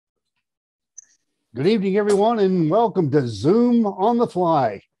Good evening, everyone, and welcome to Zoom on the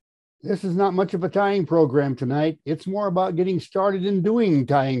Fly. This is not much of a tying program tonight. It's more about getting started in doing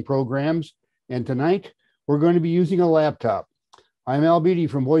tying programs. And tonight, we're going to be using a laptop. I'm Beatty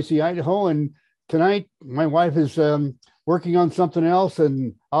from Boise, Idaho, and tonight my wife is working on something else,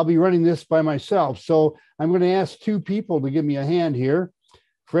 and I'll be running this by myself. So I'm going to ask two people to give me a hand here,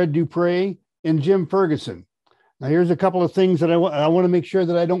 Fred Dupre and Jim Ferguson. Now, here's a couple of things that I want to make sure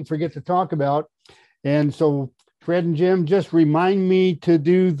that I don't forget to talk about. And so Fred and Jim, just remind me to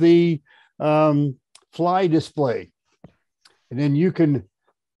do the fly display. And then you can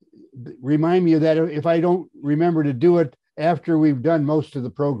remind me of that if I don't remember to do it after we've done most of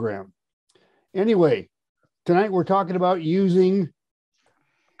the program. Anyway, tonight we're talking about using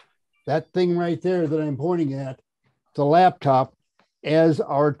that thing right there that I'm pointing at, the laptop, as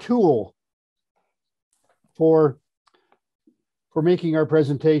our tool for making our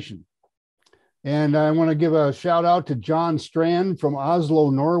presentation. And I want to give a shout out to John Strand from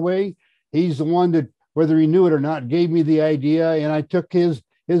Oslo, Norway. He's the one that, whether he knew it or not, gave me the idea, and I took his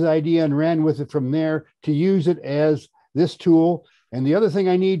idea and ran with it from there to use it as this tool. And the other thing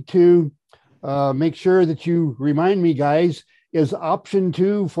I need to make sure that you remind me, guys, is option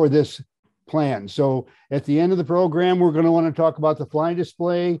 2 for this plan. So at the end of the program, we're going to want to talk about the fly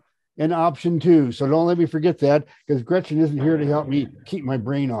display and option 2. So don't let me forget that, because Gretchen isn't here to help me keep my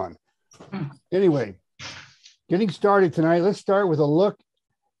brain on. Anyway, getting started tonight, let's start with a look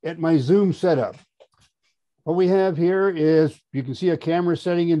at my Zoom setup. What we have here is, you can see a camera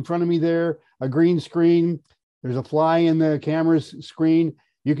setting in front of me there, a green screen. There's a fly in the camera's screen.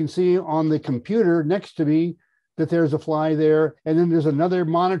 You can see on the computer next to me that there's a fly there. And then there's another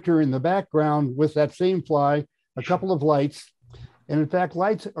monitor in the background with that same fly, a couple of lights. And in fact,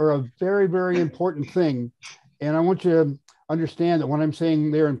 lights are a very, very important thing. And I want you to understand that when I'm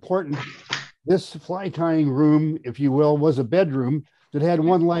saying they're important, this fly tying room, if you will, was a bedroom that had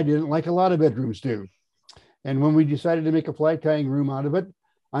one light in it, like a lot of bedrooms do. And when we decided to make a fly tying room out of it,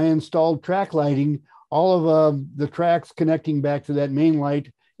 I installed track lighting, all of the tracks connecting back to that main light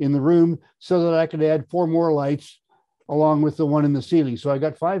in the room, so that I could add 4 more lights along with the one in the ceiling. So I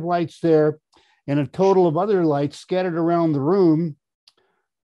got 5 lights there and a total of other lights scattered around the room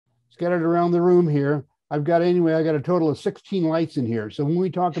here. I got a total of 16 lights in here. So when we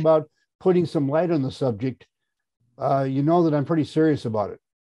talk about putting some light on the subject, you know that I'm pretty serious about it.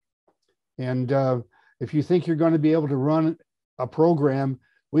 And if you think you're going to be able to run a program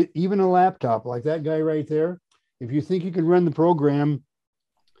with even a laptop like that guy right there, if you think you can run the program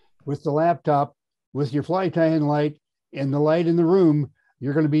with the laptop, with your fly tying light and the light in the room,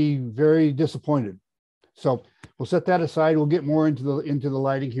 you're going to be very disappointed. So we'll set that aside. We'll get more into the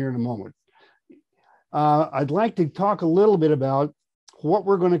lighting here in a moment. I'd like to talk a little bit about what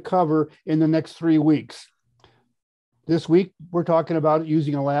we're going to cover in the next 3 weeks. This week, we're talking about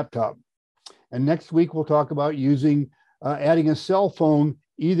using a laptop. And next week, we'll talk about using, adding a cell phone,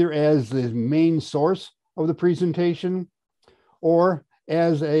 either as the main source of the presentation or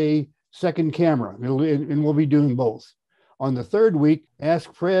as a second camera. And we'll be doing both. On the 3rd week,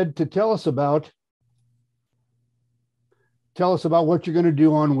 ask Fred to tell us about what you're going to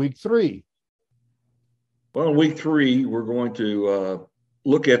do on week 3. Well, in week 3, we're going to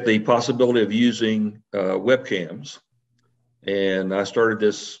look at the possibility of using webcams. And I started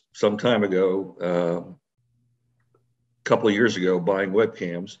this some time ago, a couple of years ago, buying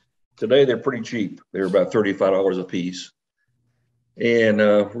webcams. Today, they're pretty cheap. They're about $35 a piece. And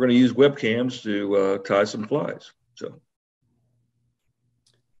we're going to use webcams to tie some flies.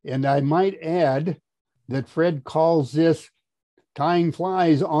 And I might add that Fred calls this tying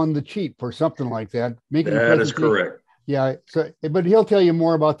flies on the cheap or something like that. That is correct. Yeah. So, but he'll tell you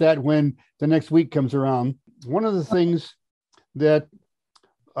more about that when the next week comes around. One of the things that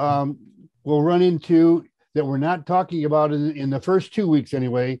we'll run into that we're not talking about in the first 2 weeks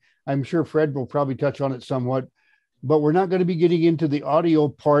anyway, I'm sure Fred will probably touch on it somewhat, but we're not going to be getting into the audio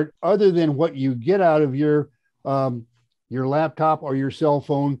part other than what you get out of your laptop or your cell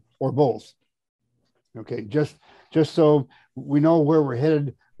phone or both. Okay. Just so we know where we're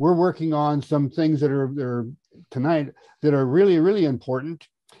headed. We're working on some things that are tonight that are really, really important.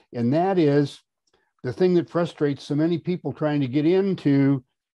 And that is the thing that frustrates so many people trying to get into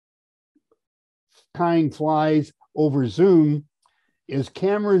tying flies over Zoom is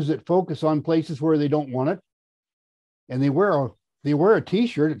cameras that focus on places where they don't want it. And they wear a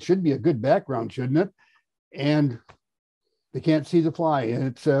t-shirt. It should be a good background, shouldn't it? And they can't see the fly. And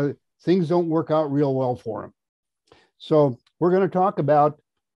it's things don't work out real well for them. So we're going to talk about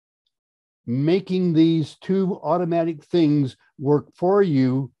making these 2 automatic things work for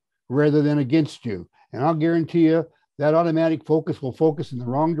you rather than against you. And I'll guarantee you that automatic focus will focus in the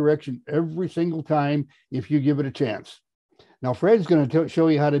wrong direction every single time if you give it a chance. Now, Fred's going to show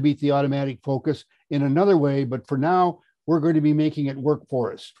you how to beat the automatic focus in another way, but for now, we're going to be making it work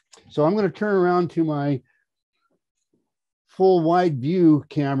for us. So I'm going to turn around to my full wide view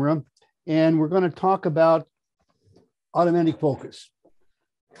camera, and we're going to talk about automatic focus.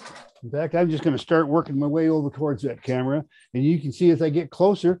 In fact, I'm just going to start working my way over towards that camera, and you can see as I get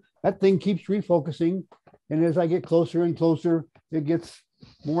closer, that thing keeps refocusing. And as I get closer and closer, it gets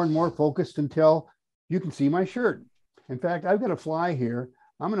more and more focused until you can see my shirt. In fact, I've got a fly here.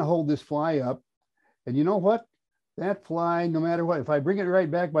 I'm going to hold this fly up. And you know what? That fly, no matter what, if I bring it right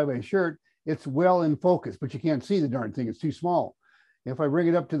back by my shirt, it's well in focus, but you can't see the darn thing. It's too small. If I bring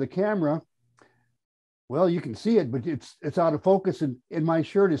it up to the camera, well, you can see it, but it's out of focus, and my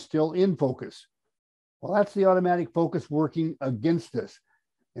shirt is still in focus. Well, that's the automatic focus working against us.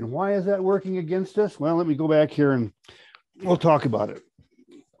 And why is that working against us? Well, let me go back here and we'll talk about it.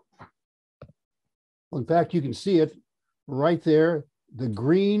 Well, in fact, you can see it right there. The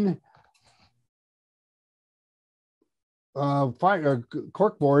green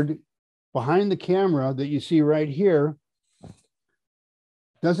corkboard behind the camera that you see right here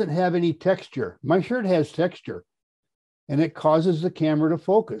doesn't have any texture. My shirt has texture, and it causes the camera to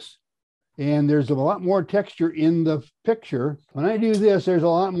focus. And there's a lot more texture in the picture. When I do this, there's a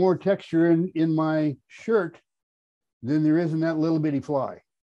lot more texture in my shirt than there is in that little bitty fly.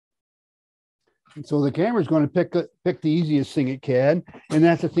 And so the camera is going to pick the easiest thing it can, and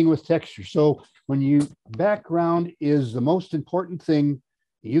that's the thing with texture. So when background is the most important thing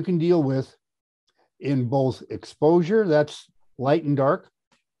you can deal with in both exposure, that's light and dark,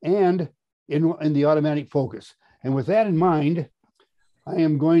 and in the automatic focus. And with that in mind, I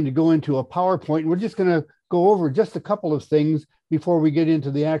am going to go into a PowerPoint. We're just going to go over just a couple of things before we get into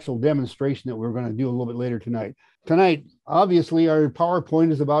the actual demonstration that we're going to do a little bit later tonight. Tonight, obviously, our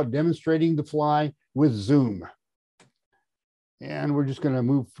PowerPoint is about demonstrating the fly with Zoom. And we're just going to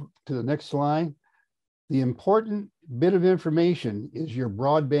move to the next slide. The important bit of information is your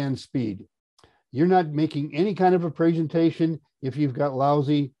broadband speed. You're not making any kind of a presentation if you've got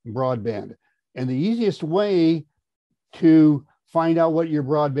lousy broadband. And the easiest way to find out what your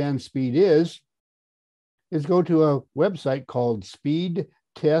broadband speed is go to a website called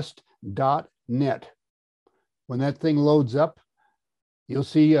speedtest.net. When that thing loads up, you'll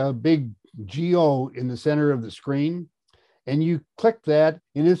see a big GO in the center of the screen, and you click that,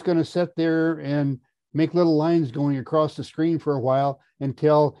 and it's going to sit there and make little lines going across the screen for a while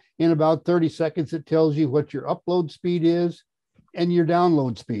until in about 30 seconds, it tells you what your upload speed is and your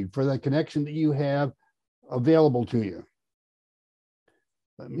download speed for the connection that you have available to you.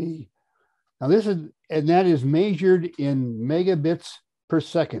 That is measured in megabits per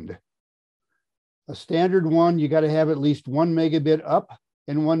second. A standard one, you got to have at least 1 megabit up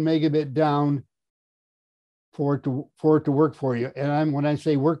and 1 megabit down for it to work for you. And when I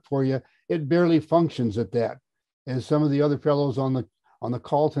say work for you, it barely functions at that. As some of the other fellows on the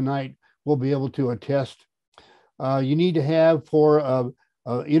call tonight will be able to attest. You need to have for a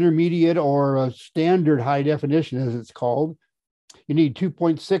intermediate or a standard high definition, as it's called, you need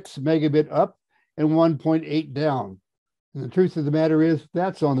 2.6 megabit up and 1.8 down. And the truth of the matter is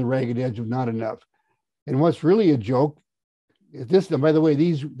that's on the ragged edge of not enough. And what's really a joke is this, by the way,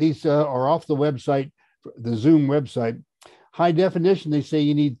 these are off the website, the Zoom website. High definition, they say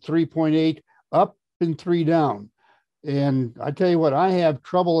you need 3.8 up and 3 down. And I tell you what, I have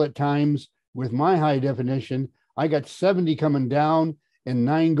trouble at times with my high definition. I got 70 coming down and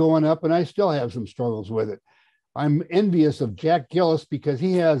 9 going up, and I still have some struggles with it. I'm envious of Jack Gillis because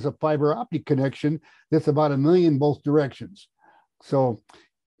he has a fiber optic connection that's about 1 million both directions. So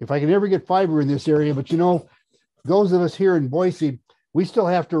if I can ever get fiber in this area, but you know, those of us here in Boise, we still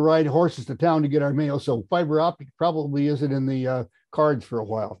have to ride horses to town to get our mail. So fiber optic probably isn't in the cards for a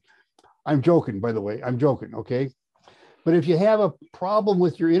while. I'm joking, by the way. I'm joking, okay? But if you have a problem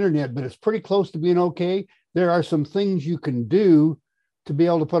with your internet, but it's pretty close to being okay, there are some things you can do to be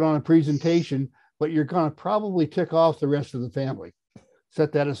able to put on a presentation, but you're going to probably tick off the rest of the family.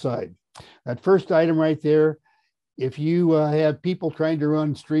 Set that aside. That first item right there, if you have people trying to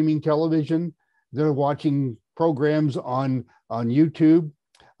run streaming television, they're watching programs on YouTube,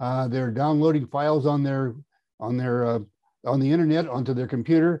 they're downloading files on the internet onto their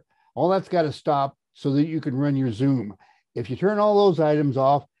computer, all that's got to stop so that you can run your Zoom. If you turn all those items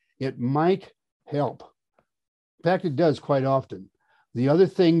off, it might help. In fact, it does quite often. The other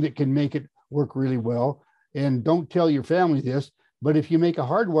thing that can make it work really well, and don't tell your family this, but if you make a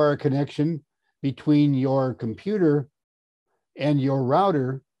hardwire connection between your computer and your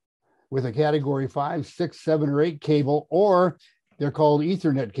router, with a category 5, 6, 7, or 8 cable, or they're called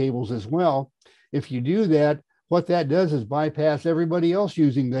Ethernet cables as well. If you do that, what that does is bypass everybody else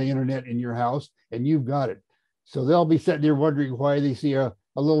using the internet in your house, and you've got it. So they'll be sitting there wondering why they see a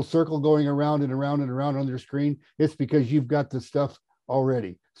little circle going around and around and around on their screen. It's because you've got the stuff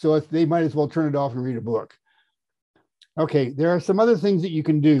already. So they might as well turn it off and read a book. Okay, there are some other things that you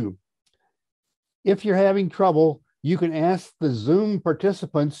can do. If you're having trouble, you can ask the Zoom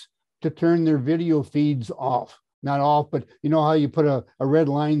participants to turn their video feeds off. Not off, but you know how you put a red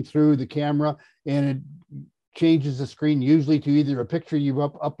line through the camera and it changes the screen usually to either a picture you've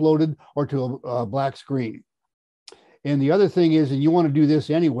uploaded or to a black screen. And the other thing is, and you want to do this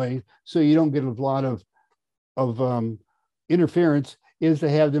anyway, so you don't get a lot of interference, is to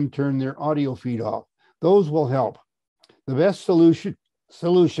have them turn their audio feed off. Those will help. The best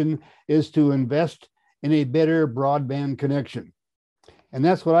solution is to invest in a better broadband connection. And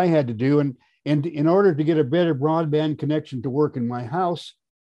that's what I had to do. And in order to get a better broadband connection to work in my house,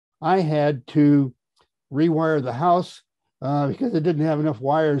 I had to rewire the house because it didn't have enough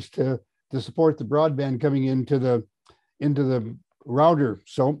wires to support the broadband coming into the router.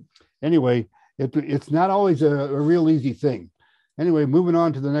 So anyway, it's not always a real easy thing. Anyway, moving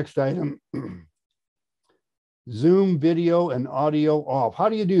on to the next item. Zoom video and audio off. How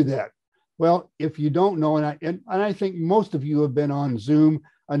do you do that? Well, if you don't know, and I think most of you have been on Zoom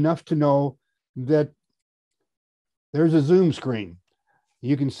enough to know that there's a Zoom screen.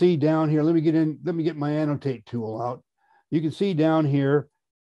 You can see down here, let me get my annotate tool out. You can see down here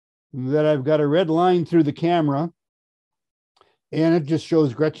that I've got a red line through the camera, and it just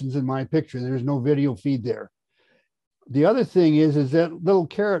shows Gretchen's in my picture. There's no video feed there. The other thing is that little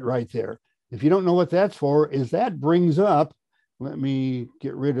caret right there. If you don't know what that's for, is that brings up, let me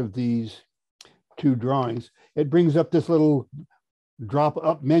get rid of these two drawings. It brings up this little drop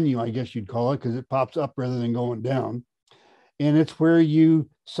up menu, I guess you'd call it, because it pops up rather than going down. And it's where you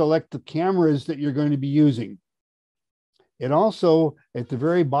select the cameras that you're going to be using. It also, at the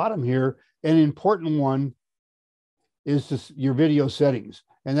very bottom here, an important one is your video settings.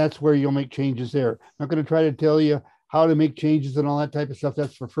 And that's where you'll make changes there. I'm not going to try to tell you how to make changes and all that type of stuff.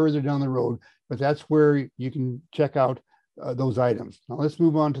 That's for further down the road, but that's where you can check out those items. Now let's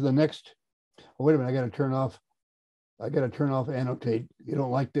move on to the next. Oh, wait a minute, I got to turn off annotate. You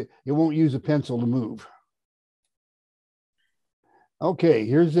don't like that. It won't use a pencil to move. Okay,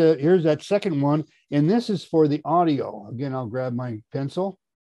 here's that second one. And this is for the audio. Again, I'll grab my pencil.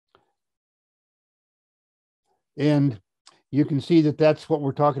 And you can see that that's what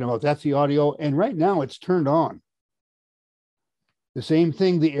we're talking about. That's the audio. And right now it's turned on. The same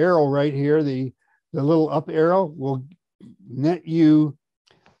thing, the arrow right here, the little up arrow will net you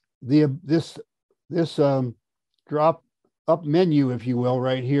this drop up menu, if you will,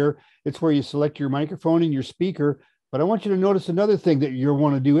 right here. It's where you select your microphone and your speaker. But I want you to notice another thing that you'll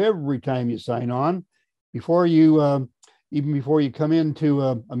want to do every time you sign on, before you, even before you come into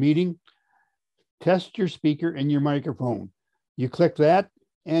a meeting, test your speaker and your microphone. You click that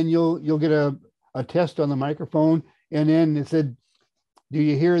and you'll get a test on the microphone. And then it said, do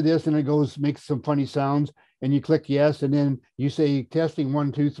you hear this? And it goes, makes some funny sounds. And you click yes. And then you say testing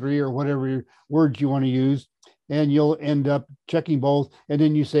 1, 2, 3, or whatever words you want to use. And you'll end up checking both. And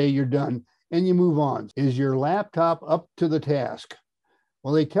then you say you're done and you move on. Is your laptop up to the task?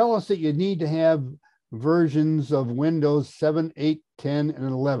 Well, they tell us that you need to have versions of Windows 7, 8, 10, and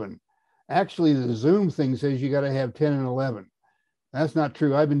 11. Actually, the Zoom thing says you got to have 10 and 11. That's not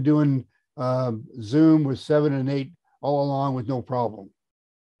true. I've been doing Zoom with 7 and 8 all along with no problem.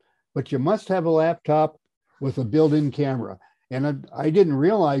 But you must have a laptop with a built-in camera. And I didn't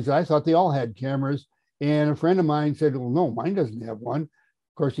realize, I thought they all had cameras. And a friend of mine said, well, no, mine doesn't have one.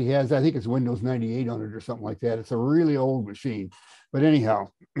 Of course, he has, I think it's Windows 98 on it or something like that. It's a really old machine. But anyhow,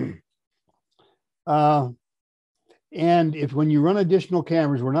 and when you run additional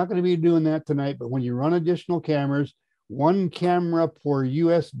cameras, we're not going to be doing that tonight, but when you run additional cameras, one camera per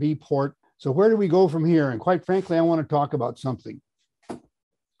USB port. So where do we go from here? And quite frankly, I want to talk about something.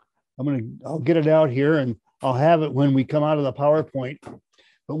 I'll get it out here and I'll have it when we come out of the PowerPoint.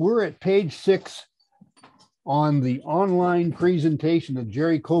 But we're at page 6 on the online presentation that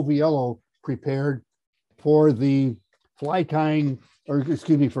Jerry Coviello prepared for the Fly Fishers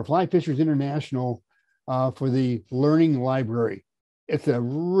International for the Learning Library. It's a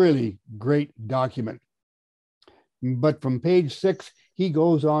really great document. But from page 6, he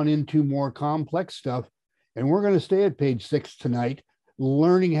goes on into more complex stuff. And we're going to stay at page 6 tonight,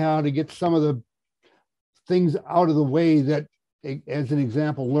 learning how to get some of the things out of the way that, as an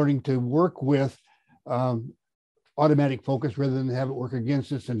example, learning to work with automatic focus rather than have it work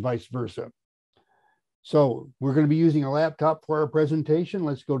against us and vice versa. So we're going to be using a laptop for our presentation.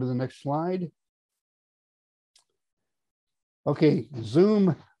 Let's go to the next slide. Okay,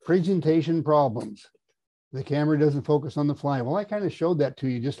 Zoom presentation problems. The camera doesn't focus on the fly. Well, I kind of showed that to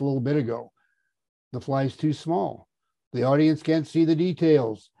you just a little bit ago. The fly is too small. The audience can't see the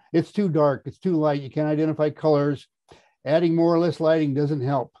details. It's too dark. It's too light. You can't identify colors. Adding more or less lighting doesn't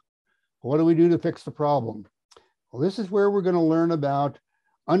help. What do we do to fix the problem? Well, this is where we're going to learn about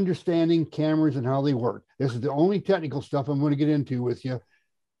understanding cameras and how they work. This is the only technical stuff I'm going to get into with you.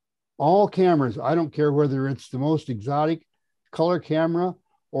 All cameras, I don't care whether it's the most exotic color camera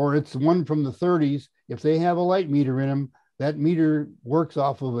or it's one from the 30s, if they have a light meter in them, that meter works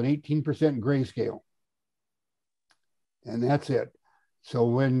off of an 18% grayscale. And that's it. So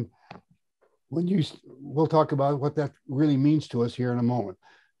we'll talk about what that really means to us here in a moment.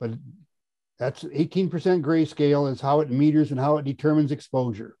 But that's 18% grayscale is how it meters and how it determines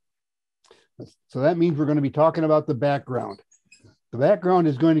exposure. So that means we're going to be talking about the background. The background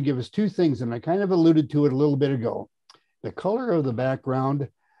is going to give us two things, and I kind of alluded to it a little bit ago. The color of the background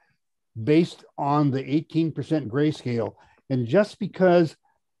based on the 18% grayscale. And just because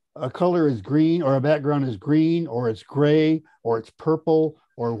a color is green or a background is green or it's gray or it's purple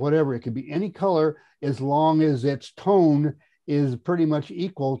or whatever, it could be any color as long as its tone is pretty much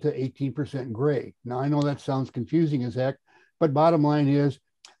equal to 18% gray. Now, I know that sounds confusing as heck, but bottom line is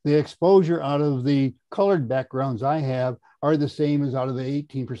the exposure out of the colored backgrounds I have are the same as out of the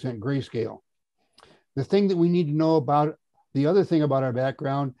 18% grayscale. The thing that we need to know about, the other thing about our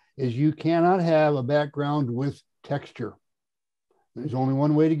background is you cannot have a background with texture. There's only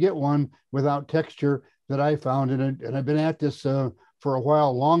one way to get one without texture that I found, and I've been at this for a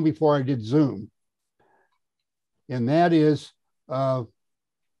while, long before I did Zoom. And that is,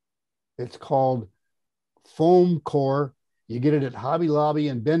 it's called foam core. You get it at Hobby Lobby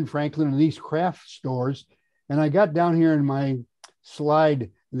and Ben Franklin and these craft stores. And I got down here in my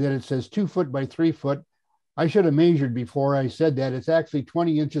slide that it says 2 foot by 3 foot. I should have measured before I said that. It's actually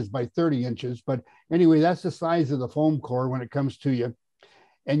 20 inches by 30 inches. But anyway, that's the size of the foam core when it comes to you.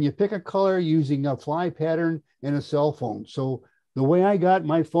 And you pick a color using a fly pattern and a cell phone. So the way I got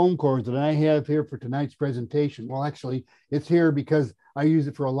my foam cores that I have here for tonight's presentation, well, actually, it's here because I use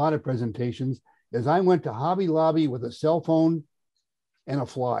it for a lot of presentations, is I went to Hobby Lobby with a cell phone and a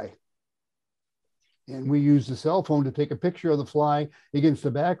fly. And we use the cell phone to take a picture of the fly against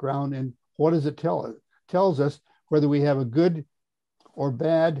the background. And what does it tell us? It tells us whether we have a good or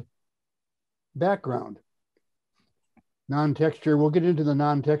bad background. Non-texture, we'll get into the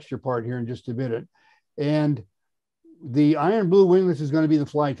non-texture part here in just a minute. And the iron blue wingless is going to be the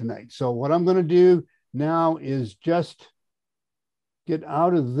fly tonight. So what I'm going to do now is just get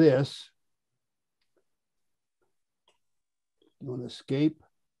out of this. You want to escape?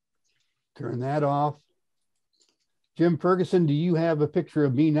 Turn that off. Jim Ferguson, do you have a picture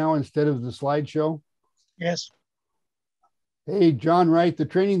of me now instead of the slideshow? Yes. Hey, John Wright, the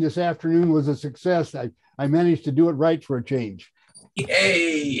training this afternoon was a success. I managed to do it right for a change.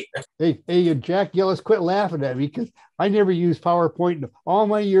 Yay. Hey, Jack Gillis, quit laughing at me because I never used PowerPoint in all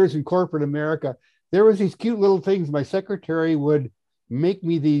my years in corporate America. There was these cute little things. My secretary would make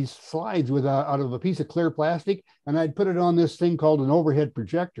me these slides out of a piece of clear plastic, and I'd put it on this thing called an overhead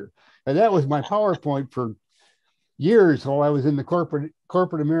projector. And that was my PowerPoint for years while I was in the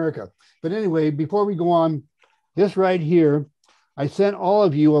corporate America. But anyway, before we go on, this right here, I sent all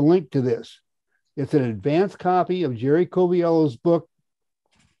of you a link to this. It's an advanced copy of Jerry Coviello's book,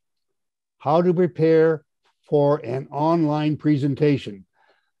 How to Prepare for an Online Presentation.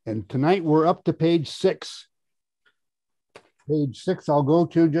 And tonight we're up to page 6. Page 6 I'll go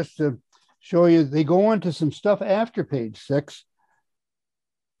to just to show you. They go into some stuff after page 6.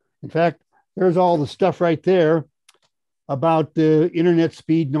 In fact, there's all the stuff right there about the internet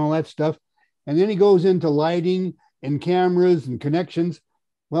speed and all that stuff. And then he goes into lighting and cameras and connections.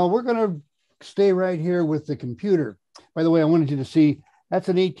 Well, we're going to stay right here with the computer. By the way, I wanted you to see that's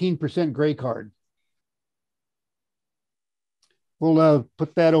an 18% gray card. We'll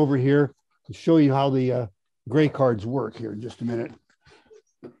put that over here to show you how the gray cards work here in just a minute.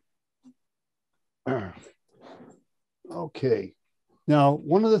 Okay. Now,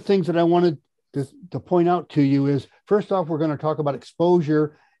 one of the things that I wanted to point out to you is, first off, we're going to talk about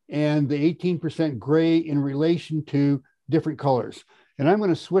exposure and the 18% gray in relation to different colors. And I'm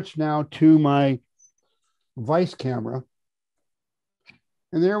going to switch now to my Vice camera.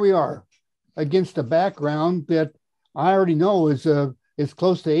 And there we are against a background that I already know is as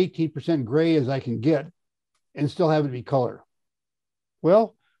close to 18% gray as I can get and still have it be color.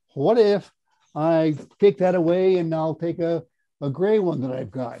 Well, what if I take that away and I'll take a gray one that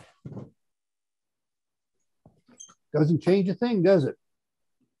I've got. Doesn't change a thing, does it?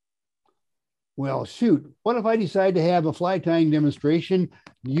 Well, shoot, what if I decide to have a fly tying demonstration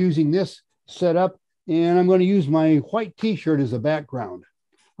using this setup, and I'm going to use my white t-shirt as a background?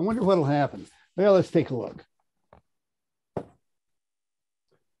 I wonder what'll happen. Well, let's take a look.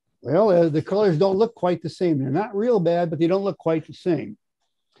 Well, the colors don't look quite the same. They're not real bad, but they don't look quite the same.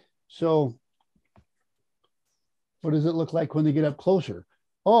 So what does it look like when they get up closer?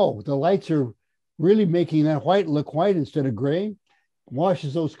 Oh, the lights are really making that white look white instead of gray.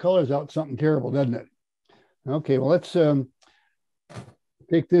 Washes those colors out something terrible, doesn't it? Okay, well, let's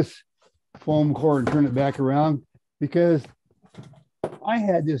take this foam core and turn it back around, because I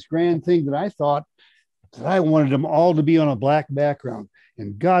had this grand thing that I thought that I wanted them all to be on a black background.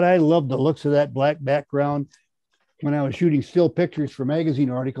 And God, I love the looks of that black background when I was shooting still pictures for magazine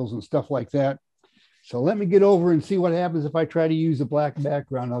articles and stuff like that. So let me get over and see what happens if I try to use a black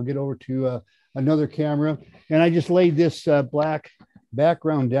background. I'll get over to another camera, and I just laid this black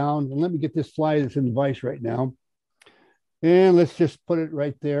background down, and let me get this fly that's in the vise right now. And let's just put it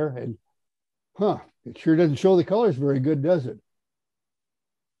right there. And it sure doesn't show the colors very good, does it?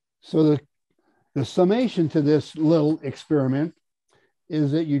 So the summation to this little experiment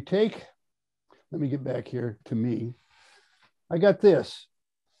is that you take, let me get back here to me. I got this.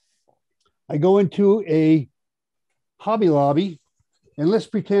 I go into a Hobby Lobby, and let's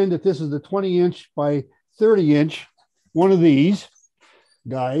pretend that this is the 20-inch by 30-inch, one of these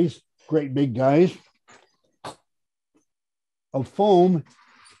guys, great big guys of foam,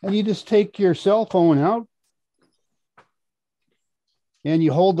 and you just take your cell phone out and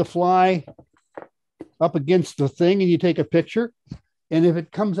you hold the fly up against the thing and you take a picture. And if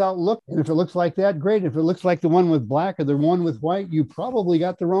it comes out, and if it looks like that, great. If it looks like the one with black or the one with white, you probably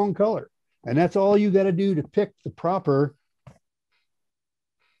got the wrong color. And that's all you got to do to pick the proper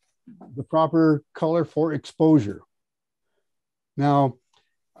color for exposure. Now,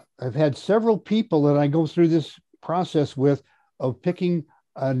 I've had several people that I go through this process with of picking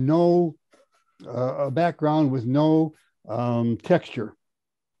a background with no texture,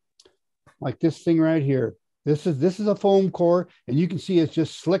 like this thing right here. This is a foam core, and you can see it's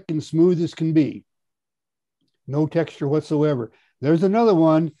just slick and smooth as can be. No texture whatsoever. There's another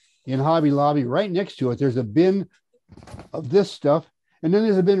one in Hobby Lobby right next to it. There's a bin of this stuff, and then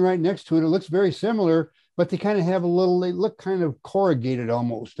there's a bin right next to it. It looks very similar, but they kind of have they look kind of corrugated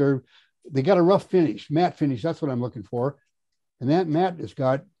almost. They got a rough finish, matte finish. That's what I'm looking for. And that matte has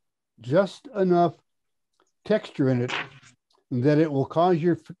got just enough texture in it that it will cause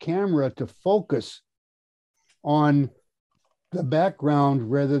your camera to focus on the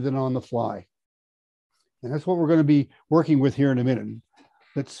background rather than on the fly. And that's what we're going to be working with here in a minute.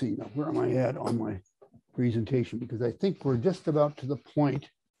 Let's see, now where am I at on my presentation? Because I think we're just about to the point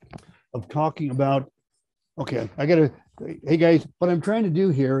of talking about, okay, hey guys, what I'm trying to do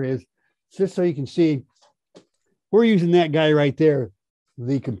here is, just so you can see, we're using that guy right there,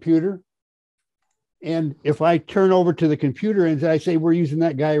 the computer. And if I turn over to the computer and I say, we're using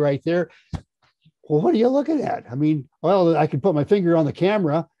that guy right there, well, what are you looking at? I mean, well, I can put my finger on the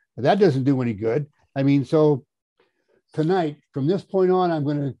camera, but that doesn't do any good. I mean, so tonight, from this point on, I'm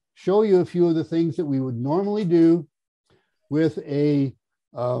going to show you a few of the things that we would normally do with a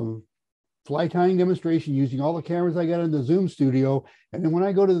fly tying demonstration using all the cameras I got in the Zoom studio. And then when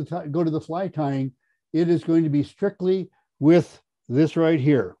I go to the fly tying, it is going to be strictly with this right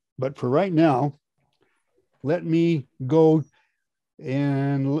here. But for right now, let me go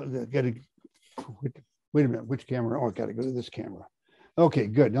and wait a minute, which camera? Oh, I got to go to this camera. Okay,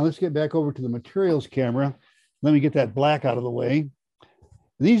 good. Now let's get back over to the materials camera. Let me get that black out of the way.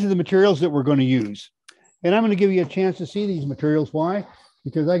 These are the materials that we're going to use. And I'm going to give you a chance to see these materials. Why?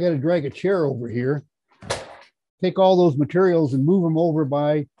 Because I got to drag a chair over here, take all those materials and move them over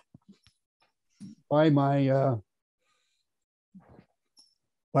by my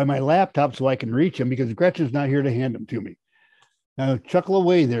laptop so I can reach them, because Gretchen's not here to hand them to me. Now, chuckle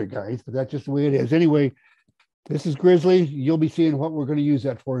away there, guys, but that's just the way it is. Anyway, this is grizzly. You'll be seeing what we're going to use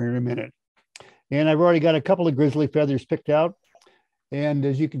that for here in a minute. And I've already got a couple of grizzly feathers picked out. And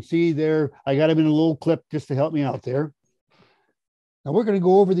as you can see there, I got them in a little clip just to help me out there. Now we're going to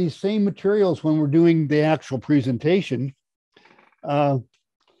go over these same materials when we're doing the actual presentation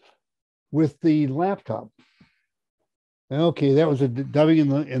with the laptop. Okay, that was a dubbing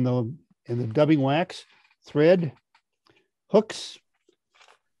in the dubbing wax, thread, hooks,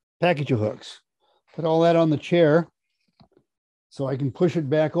 package of hooks. Put all that on the chair so I can push it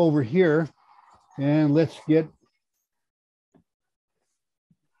back over here, and let's get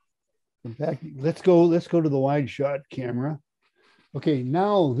In fact, let's go to the wide shot camera. Okay,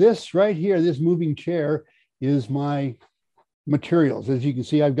 now this right here, this moving chair is my materials. As you can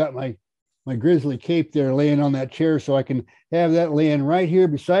see, I've got my grizzly cape there laying on that chair, so I can have that laying right here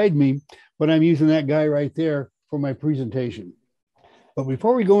beside me, but I'm using that guy right there for my presentation. But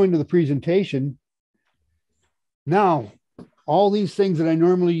before we go into the presentation, now all these things that I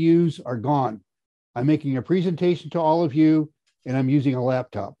normally use are gone. I'm making a presentation to all of you, and I'm using a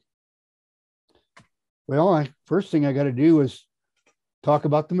laptop. Well, first thing I got to do is talk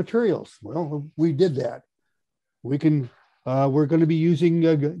about the materials. Well, we did that. We're going to be using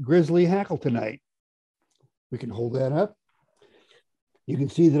a grizzly hackle tonight. We can hold that up. You can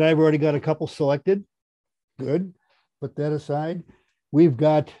see that I've already got a couple selected. Good. Put that aside. We've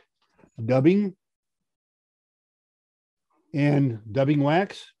got dubbing and dubbing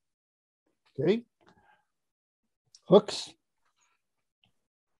wax. Okay. Hooks.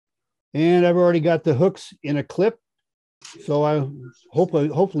 And I've already got the hooks in a clip. So I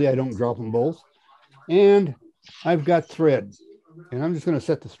hopefully I don't drop them both. And I've got thread. And I'm just going to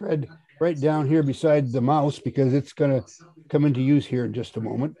set the thread right down here beside the mouse because it's going to come into use here in just a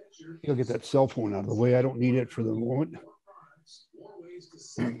moment. You'll get that cell phone out of the way. I don't need it for the moment.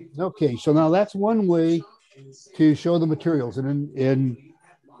 Okay, so now that's one way to show the materials. And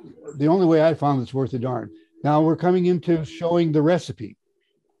the only way I found that's worth a darn. Now we're coming into showing the recipe.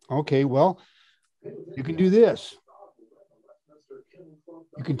 Okay, well, you can do this.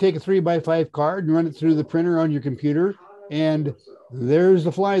 You can take a 3x5 card and run it through the printer on your computer. And there's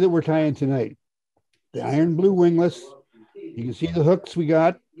the fly that we're tying tonight. The iron blue wingless. You can see the hooks we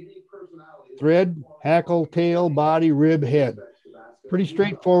got. Thread, hackle, tail, body, rib, head. Pretty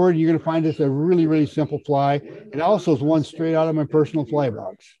straightforward. You're going to find it's a really, really simple fly. It also is one straight out of my personal fly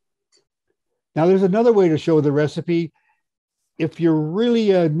box. Now, there's another way to show the recipe. If you're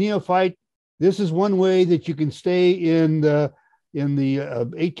really a neophyte, this is one way that you can stay in the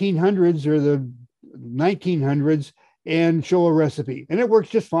 1800s or the 1900s and show a recipe, and it works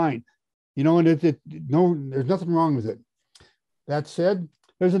just fine. You know, and there's nothing wrong with it. That said,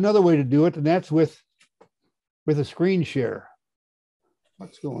 there's another way to do it, and that's with a screen share.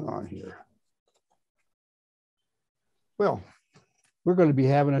 What's going on here? Well, we're going to be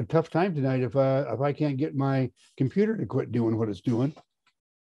having a tough time tonight if I can't get my computer to quit doing what it's doing.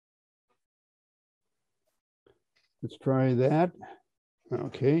 Let's try that.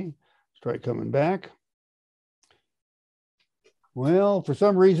 Okay, let's try coming back. Well, for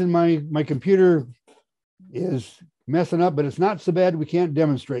some reason, my computer is messing up, but it's not so bad we can't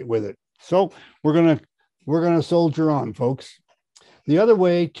demonstrate with it. So we're gonna soldier on, folks. The other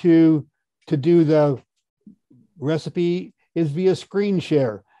way to do the recipe is via screen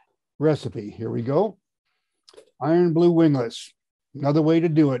share recipe. Here we go. Iron blue wingless. Another way to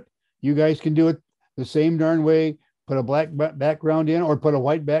do it. You guys can do it the same darn way. Put a black background in or put a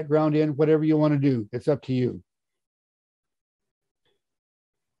white background in, whatever you want to do. It's up to you.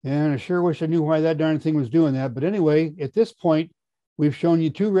 And I sure wish I knew why that darn thing was doing that. But anyway, at this point, we've shown you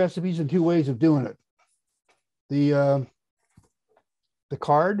two recipes and two ways of doing it. The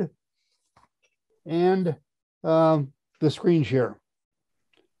card and the screen share.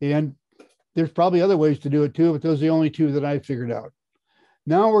 And there's probably other ways to do it too, but those are the only two that I figured out.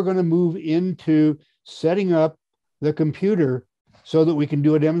 Now we're going to move into setting up the computer so that we can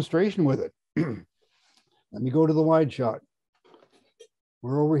do a demonstration with it. Let me go to the wide shot.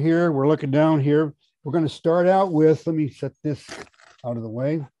 We're over here. We're looking down here. We're going to start out with, let me set this out of the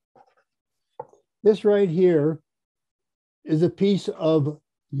way. This right here is a piece of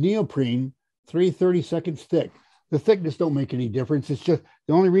neoprene, 3/32 thick. The thickness don't make any difference. It's just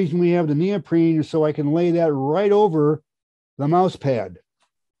the only reason we have the neoprene is so I can lay that right over the mouse pad.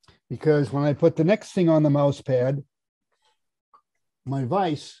 Because when I put the next thing on the mouse pad, my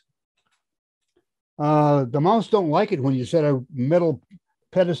vise, the mouse don't like it when you set a metal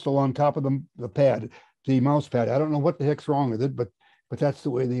pedestal on top of the pad, the mouse pad. I don't know what the heck's wrong with it, but that's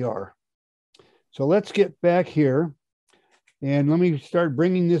the way they are. So let's get back here and let me start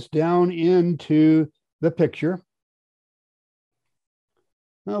bringing this down into the picture.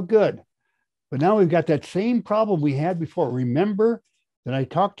 Oh, good. But now we've got that same problem we had before. Remember that I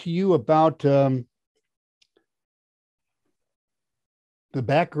talked to you about the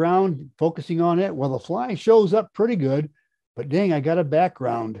background, focusing on it. Well, the fly shows up pretty good, but dang, I got a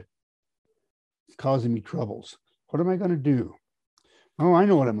background. It's causing me troubles. What am I going to do? Oh, I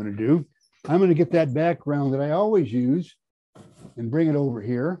know what I'm going to do. I'm going to get that background that I always use and bring it over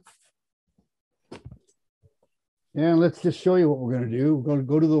here. And let's just show you what we're going to do. We're going to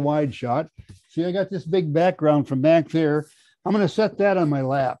go to the wide shot. See, I got this big background from back there. I'm going to set that on my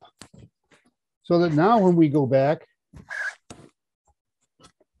lap. So that now when we go back,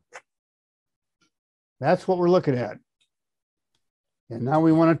 that's what we're looking at. And now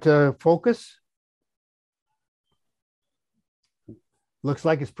we want it to focus. Looks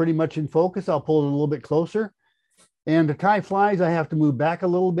like it's pretty much in focus. I'll pull it a little bit closer. And to tie flies, I have to move back a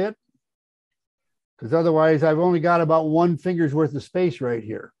little bit because otherwise I've only got about 1 finger's worth of space right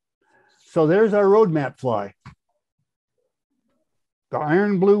here. So there's our roadmap fly. The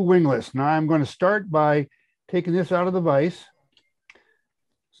iron blue wingless. Now I'm going to start by taking this out of the vise.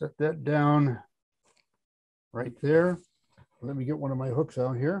 Set that down right there. Let me get one of my hooks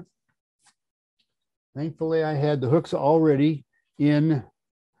out here. Thankfully, I had the hooks already in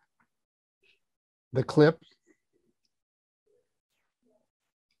the clip.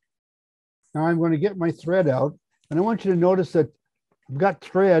 Now I'm going to get my thread out, and I want you to notice that I've got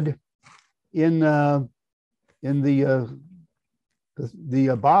thread in the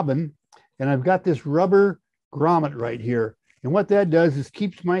bobbin, and I've got this rubber grommet right here. And what that does is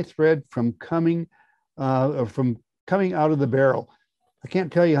keeps my thread from coming out of the barrel. I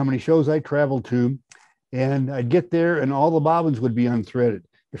can't tell you how many shows I traveled to, and I'd get there and all the bobbins would be unthreaded.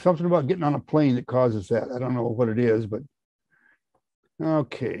 There's something about getting on a plane that causes that. I don't know what it is, but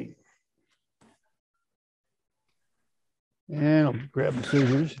okay. And I'll grab the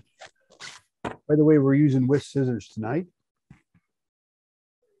scissors. By the way, we're using whisk scissors tonight.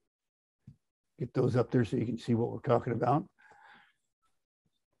 Get those up there so you can see what we're talking about.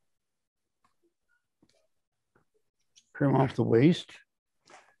 Trim off the waist.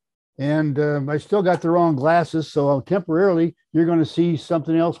 And I still got the wrong glasses, so temporarily you're going to see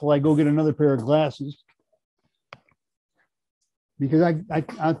something else while I go get another pair of glasses. Because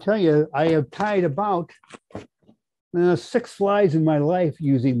I'll tell you, I have tied about 6 flies in my life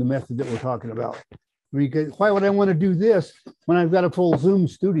using the method that we're talking about. Because why would I want to do this when I've got a full Zoom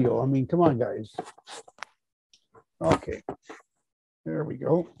studio? I mean, come on, guys. Okay, there we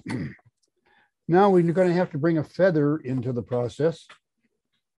go. Now we're going to have to bring a feather into the process.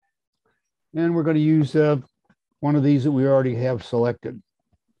 And we're going to use one of these that we already have selected.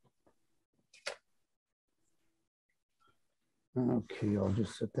 Okay, I'll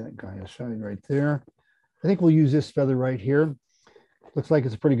just set that guy aside right there. I think we'll use this feather right here. Looks like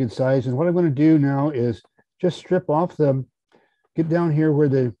it's a pretty good size. And what I'm going to do now is just strip off get down here where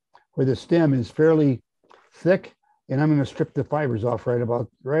the stem is fairly thick, and I'm going to strip the fibers off right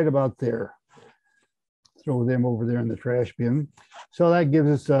about there. Throw them over there in the trash bin. So that gives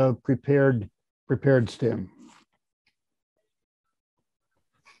us a prepared stem.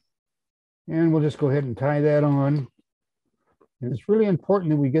 And we'll just go ahead and tie that on. And it's really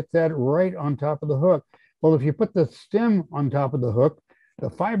important that we get that right on top of the hook. Well, if you put the stem on top of the hook,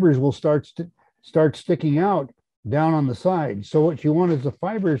 the fibers will start sticking out down on the side. So what you want is the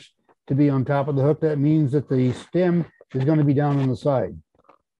fibers to be on top of the hook. That means that the stem is going to be down on the side.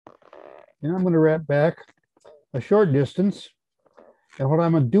 And I'm going to wrap back a short distance. And what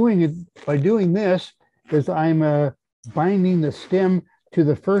I'm doing by doing this is I'm binding the stem to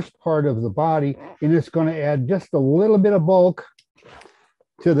the first part of the body, and it's going to add just a little bit of bulk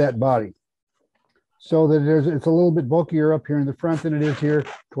to that body, so that it's a little bit bulkier up here in the front than it is here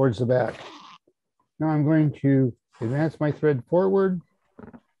towards the back. Now I'm going to advance my thread forward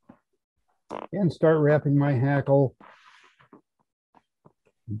and start wrapping my hackle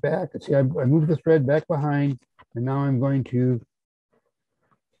back. See, I moved the thread back behind, and now I'm going to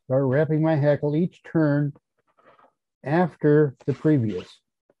start wrapping my hackle each turn after the previous.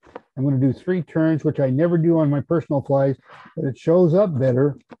 I'm going to do 3 turns, which I never do on my personal flies, but it shows up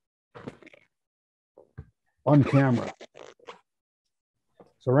better on camera.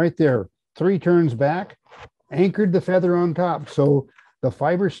 So right there, 3 turns back, anchored the feather on top. So the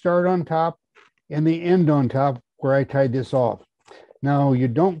fibers start on top and the end on top where I tied this off. Now you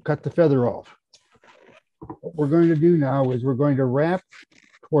don't cut the feather off. What we're going to do now is we're going to wrap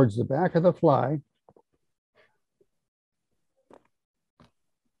towards the back of the fly.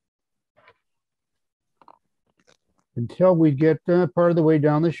 Until we get part of the way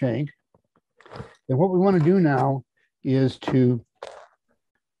down the shank. And what we want to do now is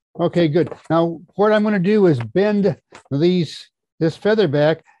okay, good. Now, what I'm going to do is bend this feather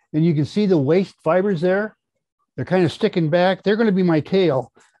back, and you can see the waist fibers there. They're kind of sticking back. They're going to be my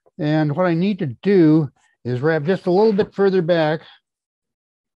tail. And what I need to do is wrap just a little bit further back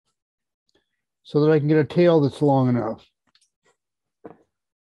so that I can get a tail that's long enough.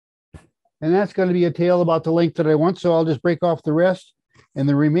 And that's going to be a tail about the length that I want. So I'll just break off the rest, and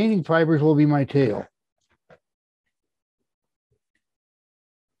the remaining fibers will be my tail.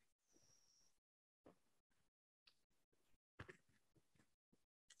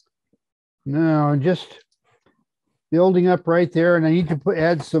 Now just building up right there, and I need to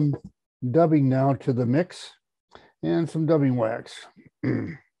add some dubbing now to the mix and some dubbing wax.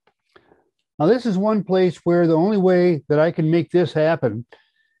 Now this is one place where the only way that I can make this happen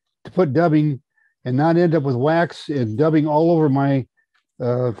to put dubbing and not end up with wax and dubbing all over my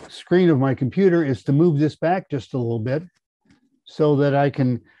screen of my computer is to move this back just a little bit so that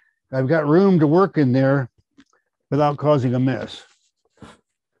I've got room to work in there without causing a mess.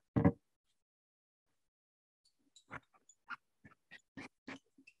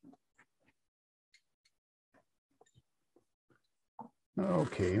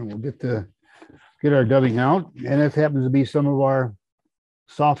 Okay, and we'll get our dubbing out. And this happens to be some of our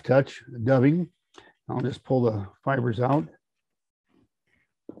soft touch dubbing. I'll just pull the fibers out.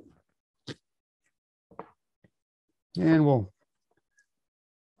 And we'll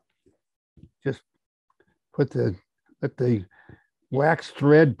just let the wax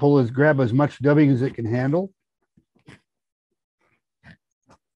thread grab as much dubbing as it can handle.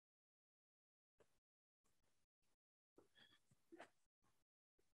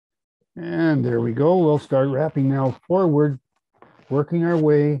 And there we go. We'll start wrapping now forward, working our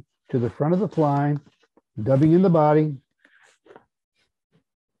way to the front of the fly, dubbing in the body.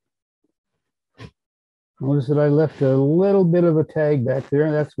 Notice that I left a little bit of a tag back there.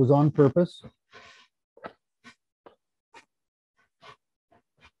 That was on purpose.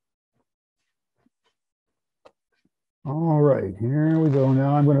 All right, here we go.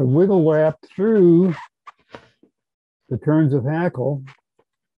 Now I'm going to wiggle wrap through the turns of hackle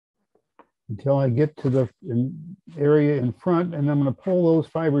until I get to the area in front, and I'm going to pull those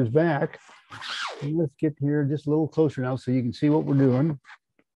fibers back. And let's get here just a little closer now so you can see what we're doing.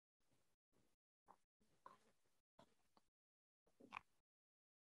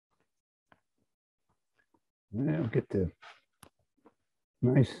 I'll get the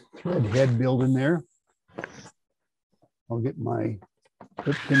nice thread head build in there. I'll get my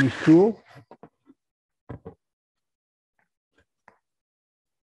whip finish tool.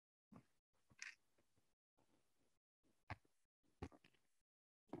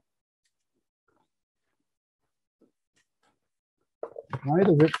 Apply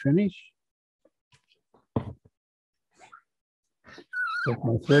the whip finish. Put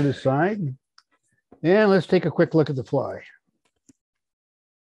my thread aside. And let's take a quick look at the fly.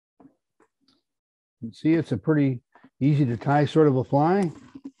 You can see it's a pretty easy to tie sort of a fly.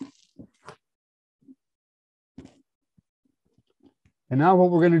 And now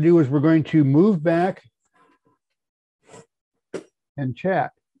what we're going to do is we're going to move back and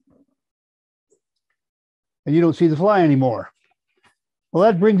chat. And you don't see the fly anymore. Well,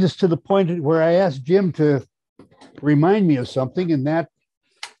 that brings us to the point where I asked Jim to remind me of something, and that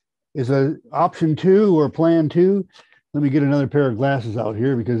is option 2 or plan 2. Let me get another pair of glasses out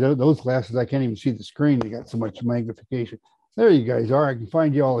here because those glasses, I can't even see the screen. They got so much magnification. There you guys are. I can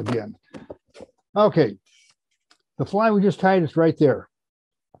find you all again. Okay. The fly we just tied is right there.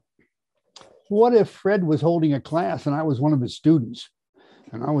 What if Fred was holding a class and I was one of his students?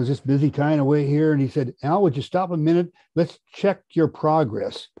 And I was just busy tying away here. And he said, Al, would you stop a minute? Let's check your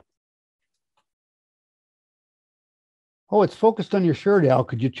progress. Oh, it's focused on your shirt, Al.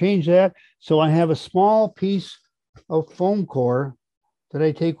 Could you change that? So I have a small piece of foam core that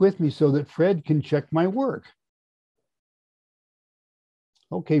I take with me so that Fred can check my work.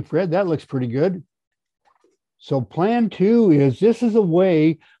 Okay, Fred, that looks pretty good. So plan 2 is this is a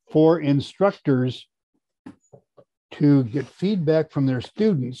way for instructors to get feedback from their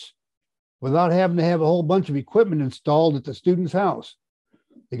students without having to have a whole bunch of equipment installed at the student's house.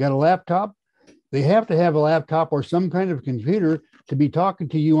 They got a laptop. They have to have a laptop or some kind of computer to be talking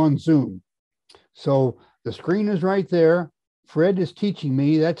to you on Zoom. So the screen is right there. Fred is teaching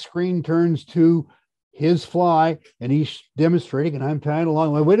me. That screen turns to his fly, and he's demonstrating, and I'm tying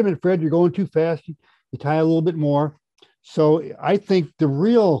along. Well, wait a minute, Fred, you're going too fast. You tie a little bit more. So I think the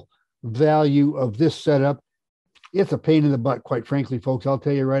real value of this setup, it's a pain in the butt, quite frankly, folks. I'll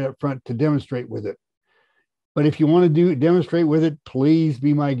tell you right up front to demonstrate with it. But if you want to demonstrate with it, please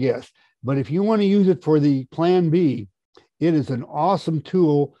be my guest. But if you want to use it for the plan B, it is an awesome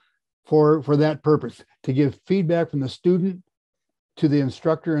tool for that purpose, to give feedback from the student to the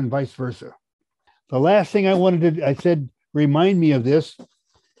instructor and vice versa. The last thing I said, remind me of this.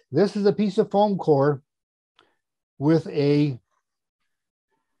 This is a piece of foam core with a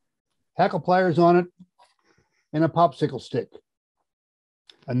hackle pliers on it and a popsicle stick.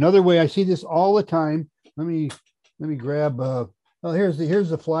 Another way I see this all the time. Let me grab. Well, here's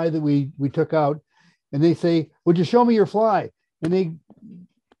the fly that we took out, and they say, "Would you show me your fly?" And they,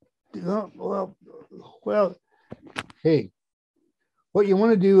 well, hey, what you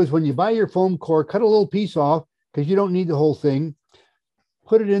want to do is when you buy your foam core, cut a little piece off because you don't need the whole thing.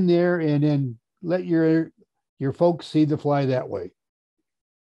 Put it in there and then let your folks see the fly that way.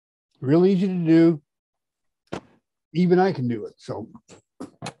 Real easy to do. Even I can do it. So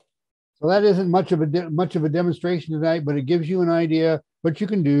that isn't much of a demonstration tonight, but it gives you an idea what you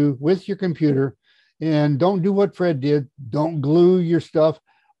can do with your computer. And don't do what Fred did. Don't glue your stuff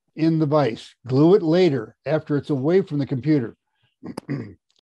in the vise. Glue it later after it's away from the computer.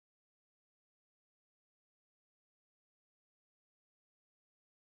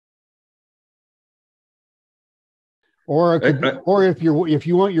 Or if you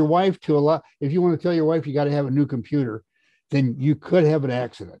want your wife to if you want to tell your wife you got to have a new computer, then you could have an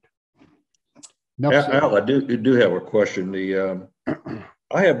accident. Al, I do have a question.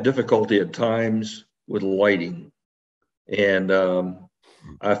 I have difficulty at times with lighting, and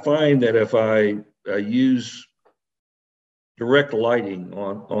I find that if I use direct lighting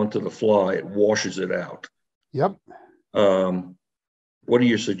onto the fly, it washes it out. Yep. What are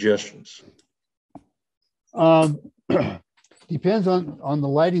your suggestions? Depends on the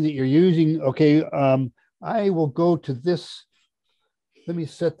lighting that you're using. Okay, I will go to this. Let me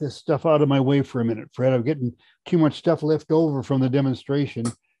set this stuff out of my way for a minute, Fred. I'm getting too much stuff left over from the demonstration,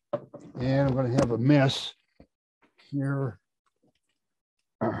 and I'm going to have a mess here.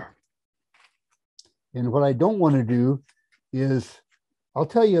 And what I don't want to do is, I'll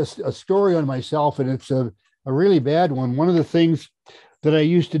tell you a story on myself, and it's a really bad one. One of the things that I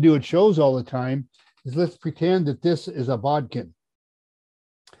used to do at shows all the time is let's pretend that this is a bodkin.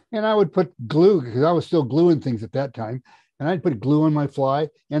 And I would put glue, because I was still gluing things at that time, and I'd put glue on my fly,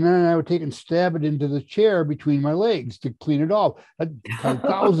 and then I would take and stab it into the chair between my legs to clean it off. I'd have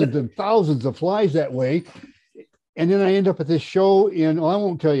thousands and thousands of flies that way. And then I end up at this show I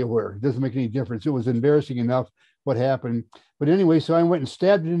won't tell you where. It doesn't make any difference. It was embarrassing enough what happened. But anyway, so I went and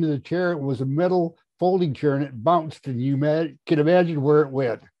stabbed it into the chair. It was a metal folding chair, and it bounced, and you can imagine where it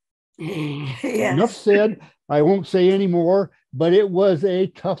went. Yes. Enough said. I won't say any more, but it was a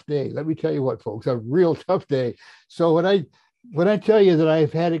tough day. Let me tell you what, folks, a real tough day. So when I tell you that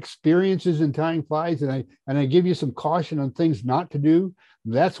I've had experiences in tying flies, and I give you some caution on things not to do,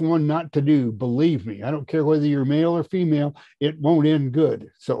 that's one not to do. Believe me, I don't care whether you're male or female, it won't end good.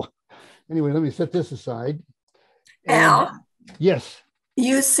 So anyway, let me set this aside. Al, yes.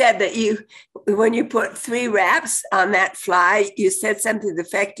 You said that when you put 3 wraps on that fly, you said something to the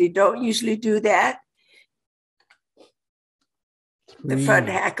effect you don't usually do that. The front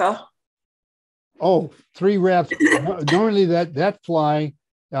hackle. Oh, 3 wraps. Normally that fly,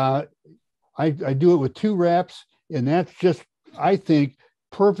 I do it with 2 wraps, and that's just, I think,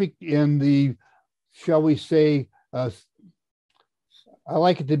 perfect in the, shall we say, I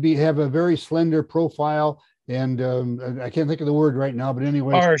like it to have a very slender profile, and I can't think of the word right now, but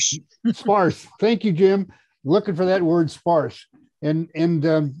anyway. Sparse. Sparse. Thank you, Jim. Looking for that word, sparse. And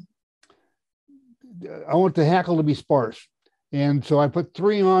I want the hackle to be sparse. And so I put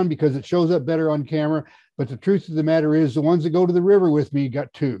 3 on because it shows up better on camera. But the truth of the matter is the ones that go to the river with me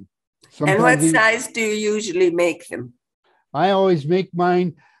got 2. And what size do you usually make them? I always make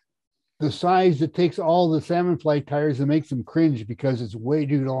mine the size that takes all the salmon fly tires and makes them cringe because it's way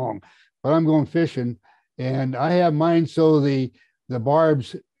too long. But I'm going fishing, and I have mine so the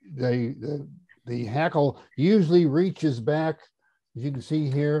barbs, the hackle usually reaches back, as you can see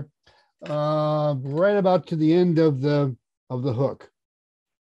here, right about to the end of the hook.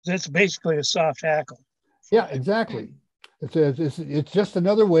 That's basically a soft hackle. Yeah, exactly. It's just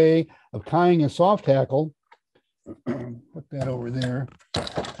another way of tying a soft hackle. Put that over there.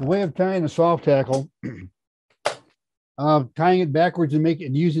 The way of tying a soft hackle, tying it backwards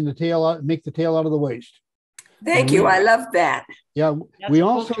and using the tail out, make the tail out of the waist. Thank you. I love that. Yeah, we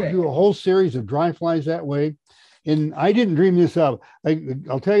also do a whole series of dry flies that way. And I didn't dream this up.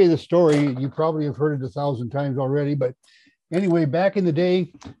 I'll tell you the story. You probably have heard it 1,000 times already, but anyway, back in the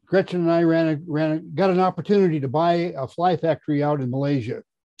day, Gretchen and I got an opportunity to buy a fly factory out in Malaysia,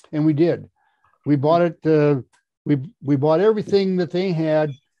 and we did. We bought it. We bought everything that they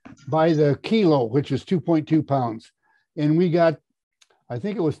had by the kilo, which is 2.2 pounds, and we got, I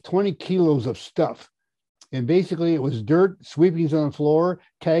think it was 20 kilos of stuff. And basically, it was dirt, sweepings on the floor,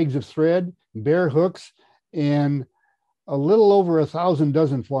 tags of thread, bare hooks, and a little over 1,000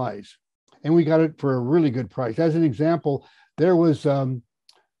 dozen flies. And we got it for a really good price. As an example, there was,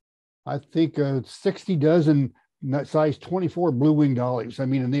 I think, 60 dozen size 24 blue-winged olives. I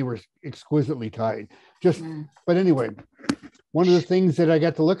mean, and they were exquisitely tied. But anyway, one of the things that I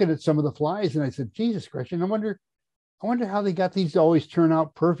got to look at some of the flies, and I said, Jesus, Gretchen, I wonder how they got these to always turn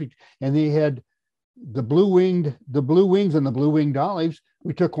out perfect. And they had the blue wings and the blue winged olives,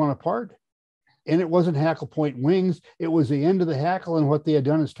 we took one apart, and it wasn't hackle point wings. It was the end of the hackle, and what they had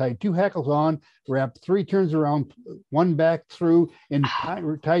done is tied 2 hackles on, wrapped 3 turns around, 1 back through, and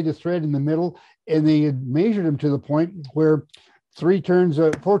tied the thread in the middle. And they had measured them to the point where 4 turns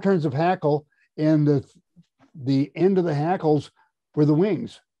of hackle, and the end of the hackles were the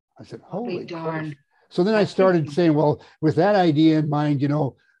wings. I said, holy darn. Christ. So then I started saying, well, with that idea in mind,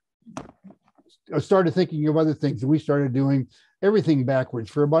 I started thinking of other things, and we started doing everything backwards.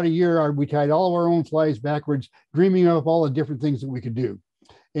 For about a year, we tied all of our own flies backwards, dreaming up all the different things that we could do.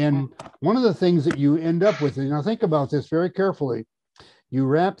 And one of the things that you end up with, and now think about this very carefully, you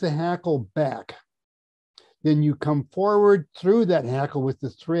wrap the hackle back, then you come forward through that hackle with the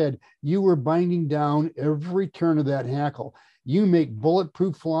thread. You were binding down every turn of that hackle. You make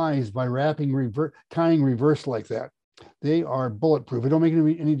bulletproof flies by wrapping, tying reverse like that. They are bulletproof. It don't make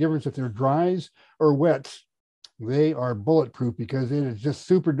any difference if they're dries or wets. They are bulletproof because it is just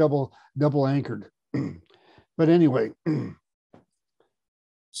super double anchored. But anyway.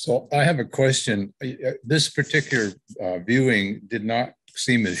 So I have a question. This particular viewing did not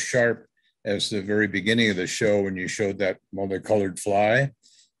seem as sharp as the very beginning of the show when you showed that multicolored fly.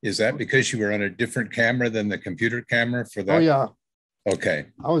 Is that because you were on a different camera than the computer camera for that? Oh, yeah. Okay.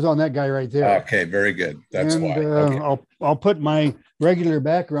 I was on that guy right there. Okay, very good. That's why. Okay. I'll put my regular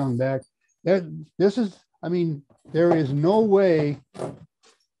background back. There is no way,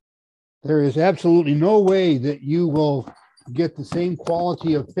 there is absolutely no way that you will get the same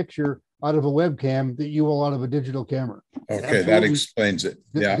quality of picture out of a webcam that you will out of a digital camera. Okay, absolutely. that explains it.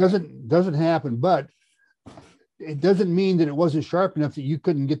 Yeah. It doesn't happen, but it doesn't mean that it wasn't sharp enough that you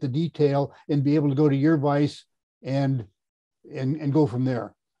couldn't get the detail and be able to go to your vise and go from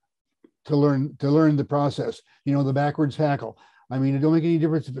there to learn the process. The backwards hackle. I mean, it don't make any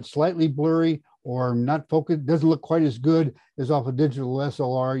difference if it's slightly blurry or not focused, doesn't look quite as good as off a digital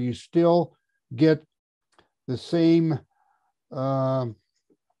SLR. You still get the same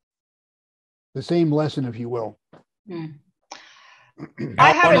lesson, if you will.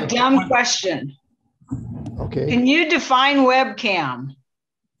 I have a dumb question. Okay. Can you define webcam?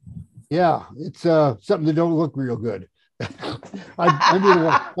 Yeah, it's something that don't look real good. Okay,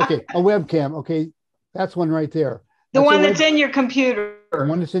 a webcam. Okay, that's one right there. The one that's in your computer. The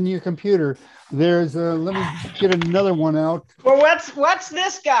one that's in your computer. There's let me get another one out. Well, what's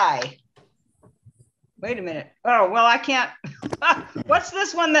this guy? Wait a minute. Oh, well, I can't. What's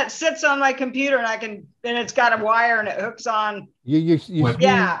this one that sits on my computer and it's got a wire and it hooks on?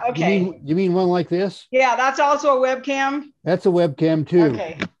 Yeah, okay. You mean one like this? Yeah, that's also a webcam? That's a webcam too.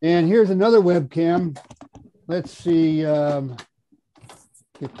 Okay. And here's another webcam. Let's see. Get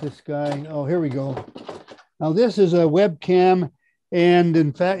this guy. Oh, here we go. Now this is a webcam, and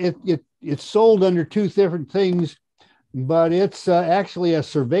in fact, it's sold under 2 different things, but it's actually a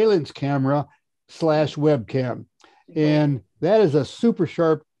surveillance camera / webcam, and that is a super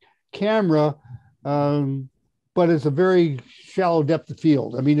sharp camera, but it's a very shallow depth of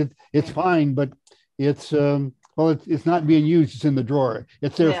field. I mean, it's fine, but it's it's not being used. It's in the drawer.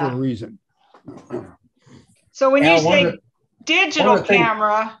 It's there for a reason. So when you say digital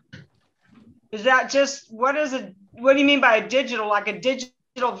camera, is that just, what do you mean by a digital, like a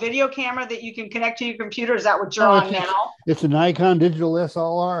digital video camera that you can connect to your computer? Is that what you're on now? It's a Nikon digital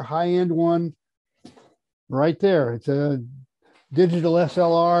SLR, high-end one right there. It's a digital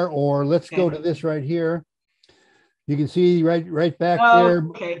SLR, or let's go to this right here. You can see right back there.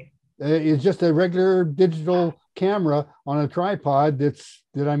 Okay. It's just a regular digital camera on a tripod that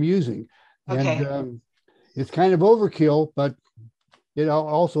I'm using. Okay. And it's kind of overkill, but it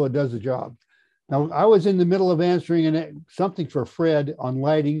does the job. Now, I was in the middle of answering something for Fred on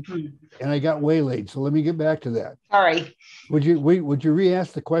lighting, and I got waylaid. So let me get back to that. Sorry. Would you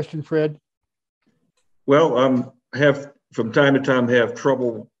re-ask the question, Fred? Well, from time to time have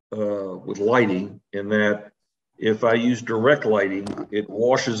trouble with lighting, in that if I use direct lighting, it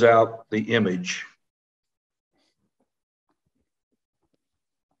washes out the image.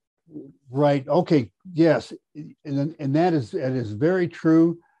 Right. Okay. Yes. And that is very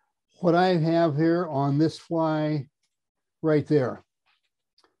true. What I have here on this fly right there,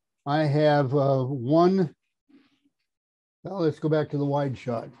 I have one. Well, let's go back to the wide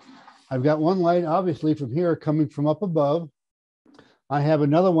shot. I've got one light, obviously, from here coming from up above. I have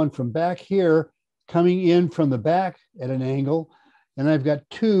another one from back here coming in from the back at an angle. And I've got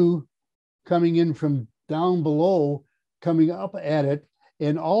 2 coming in from down below, coming up at it.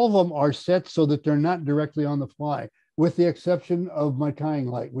 And all of them are set so that they're not directly on the fly, with the exception of my tying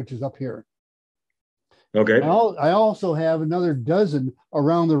light, which is up here. Okay. I also have another dozen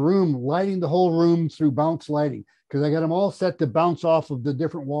around the room, lighting the whole room through bounce lighting, because I got them all set to bounce off of the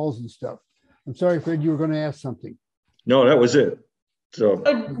different walls and stuff. I'm sorry, Fred, you were going to ask something. No, that was it. So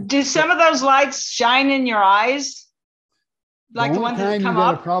do some of those lights shine in your eyes? Like the ones that come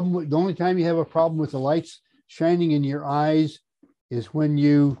up? The only time you have a problem with the lights shining in your eyes is when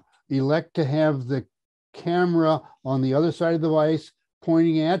you elect to have the camera on the other side of the device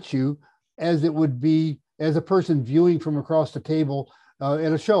pointing at you, as it would be as a person viewing from across the table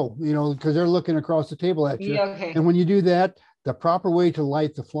at a show, you know, because they're looking across the table at you. Yeah, okay. And when you do that, the proper way to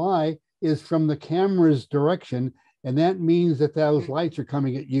light the fly is from the camera's direction. And that means that those lights are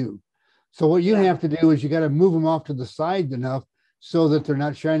coming at you. So what you have to do is you got to move them off to the side enough so that they're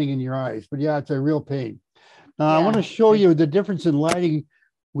not shining in your eyes. But yeah, it's a real pain. I want to show you the difference in lighting.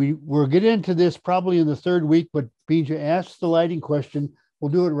 We'll get into this probably in the third week, but Bija asked the lighting question.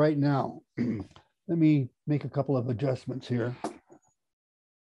 We'll do it right now. Let me make a couple of adjustments here.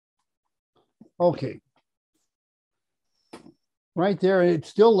 Okay. Right there, it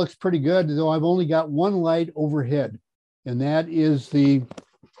still looks pretty good, though I've only got one light overhead, and that is the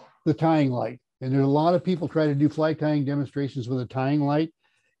tying light. And there's a lot of people try to do fly tying demonstrations with a tying light,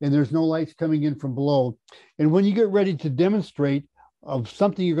 and there's no lights coming in from below. And when you get ready to demonstrate of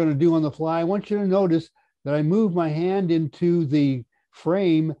something you're going to do on the fly, I want you to notice that I move my hand into the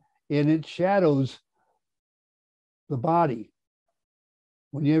frame and it shadows the body.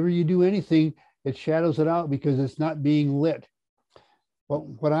 Whenever you do anything, it shadows it out because it's not being lit. But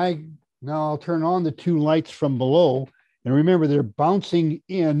now I'll turn on the two lights from below, and remember they're bouncing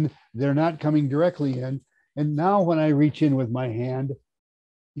in, they're not coming directly in. And now when I reach in with my hand,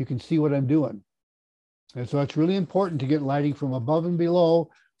 you can see what I'm doing. And so it's really important to get lighting from above and below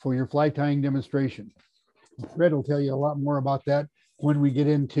for your fly tying demonstration. Fred will tell you a lot more about that when we get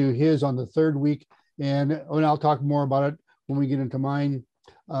into his on the third week. And I'll talk more about it when we get into mine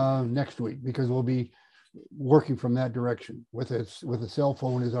next week, because we'll be working from that direction with a cell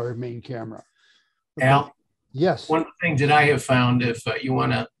phone as our main camera. Al? Yes. One of the things that I have found, if you're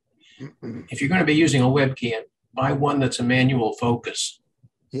going to be using a webcam, buy one that's a manual focus.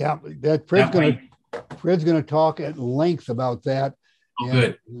 Yeah, Fred's going to talk at length about that. Oh,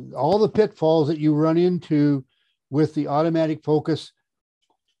 good. All the pitfalls that you run into with the automatic focus,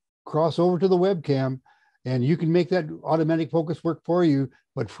 cross over to the webcam, and you can make that automatic focus work for you.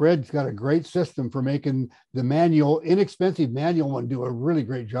 But Fred's got a great system for making the manual, inexpensive manual one do a really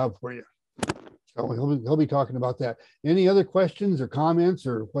great job for you. So he'll be talking about that. Any other questions or comments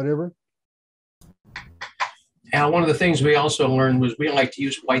or whatever? Al, one of the things we also learned was we like to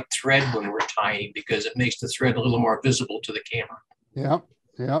use white thread when we're tying because it makes the thread a little more visible to the camera. Yeah.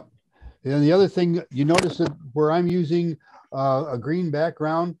 And the other thing, you notice that where I'm using a green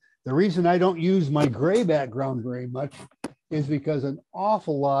background, the reason I don't use my gray background very much is because an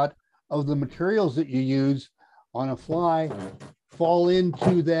awful lot of the materials that you use on a fly fall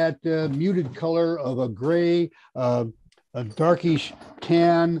into that muted color of a gray, a darkish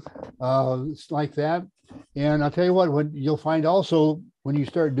tan, like that. And I'll tell you what you'll find also when you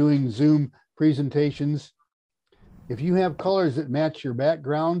start doing Zoom presentations, if you have colors that match your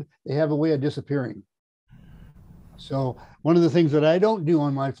background, they have a way of disappearing. So one of the things that I don't do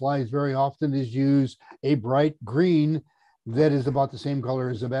on my flies very often is use a bright green that is about the same color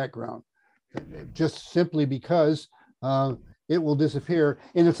as the background, just simply because it will disappear.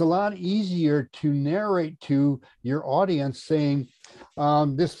 And it's a lot easier to narrate to your audience saying,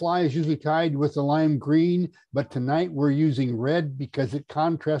 this fly is usually tied with the lime green, but tonight we're using red because it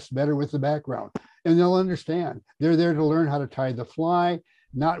contrasts better with the background. And they'll understand. They're there to learn how to tie the fly,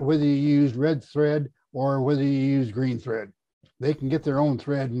 not whether you use red thread or whether you use green thread. They can get their own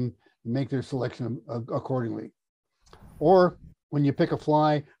thread and make their selection accordingly. Or when you pick a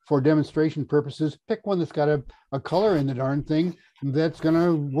fly for demonstration purposes, pick one that's got a color in the darn thing that's going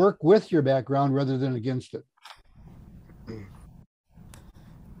to work with your background rather than against it.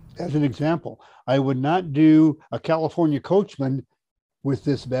 As an example, I would not do a California Coachman with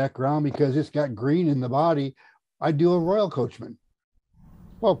this background because it's got green in the body. I'd do a Royal Coachman.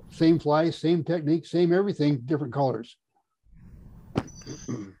 Well, same fly, same technique, same everything, different colors.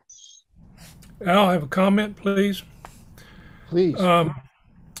 Al, I have a comment, please. Please.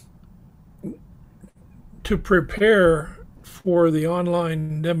 To prepare for the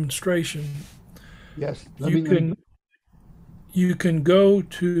online demonstration, yes, you can go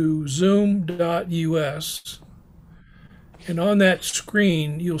to zoom.us, and on that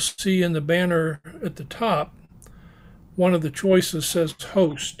screen you'll see in the banner at the top one of the choices says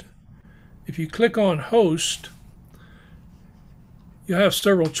host. If you click on host, you have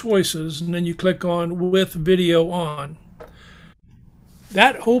several choices, and then you click on with video on.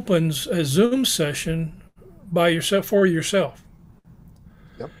 That opens a Zoom session by yourself for yourself.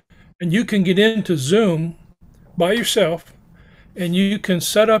 Yep. And you can get into Zoom by yourself, and you can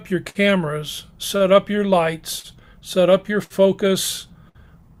set up your cameras, set up your lights, set up your focus,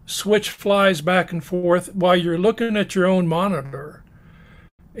 switch flies back and forth while you're looking at your own monitor,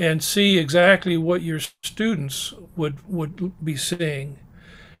 and see exactly what your students would be seeing.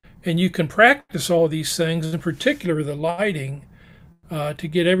 And you can practice all these things, in particular the lighting, to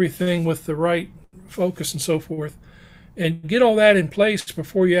get everything with the right focus and so forth, and get all that in place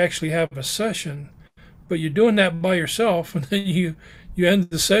before you actually have a session. But you're doing that by yourself, and then you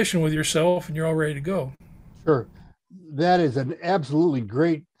end the session with yourself, and you're all ready to go. Sure. That is an absolutely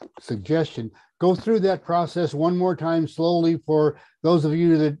great suggestion. Go through that process one more time slowly for those of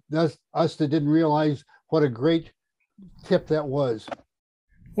you that didn't realize what a great tip that was.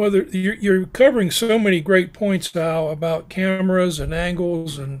 Well, you're covering so many great points now about cameras and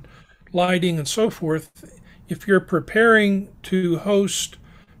angles and lighting and so forth. If you're preparing to host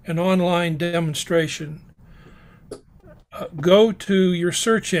an online demonstration, go to your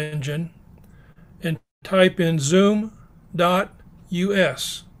search engine and type in zoom.us.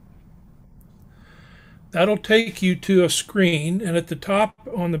 That'll take you to a screen, and at the top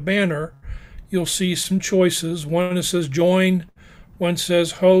on the banner, you'll see some choices. One that says join, one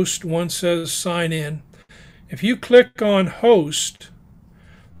says host, one says sign in. If you click on host,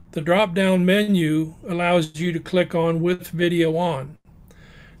 the drop-down menu allows you to click on with video on.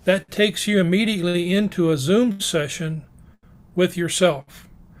 That takes you immediately into a Zoom session with yourself.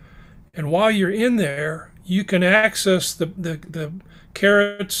 And while you're in there, you can access the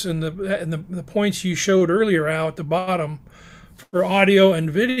carrots and the points you showed earlier out at the bottom for audio and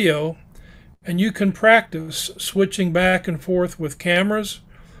video, and you can practice switching back and forth with cameras.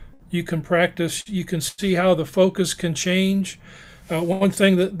 You can practice, you can see how the focus can change. One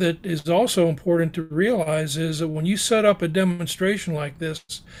thing that is also important to realize is that when you set up a demonstration like this,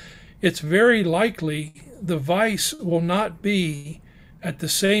 it's very likely the vise will not be at the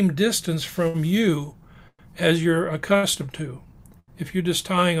same distance from you as you're accustomed to if you're just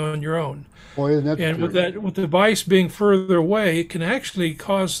tying on your own. Boy, isn't that and true? with the vise being further away, it can actually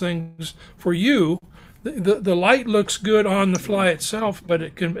cause things for you. The light looks good on the fly itself, but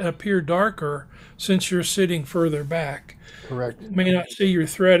it can appear darker since you're sitting further back. Correct. You may not see your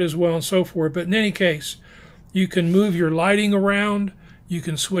thread as well and so forth, but in any case, you can move your lighting around, you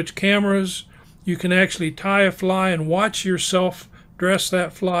can switch cameras, you can actually tie a fly and watch yourself dress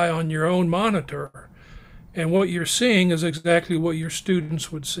that fly on your own monitor. And what you're seeing is exactly what your students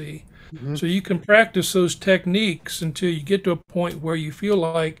would see. Mm-hmm. So you can practice those techniques until you get to a point where you feel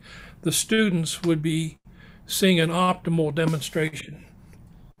like the students would be seeing an optimal demonstration.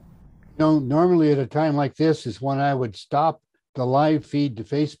 You know, normally at a time like this is when I would stop the live feed to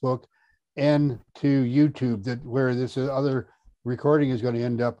Facebook and to YouTube, that where this other recording is going to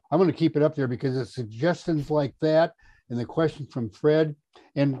end up. I'm going to keep it up there because it's suggestions like that and the question from Fred,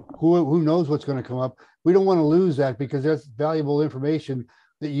 and who knows what's going to come up. We don't want to lose that because that's valuable information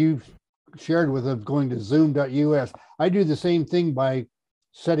that you've shared with us going to zoom.us. I do the same thing by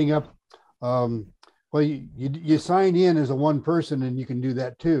setting up, well, you sign in as a one person and you can do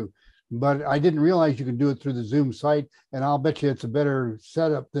that too. But I didn't realize you can do it through the Zoom site, and I'll bet you it's a better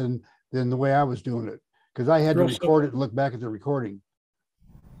setup than the way I was doing it, because I had to record it and look back at the recording.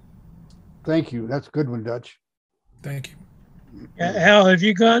 Thank you. That's a good one, Dutch. Thank you. Al, have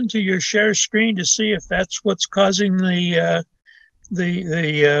you gone to your share screen to see if that's what's causing the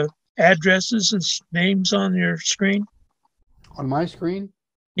addresses and names on your screen? On my screen?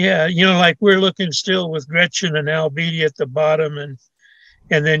 Yeah, you know, like we're looking still with Gretchen and Al Beatty at the bottom, and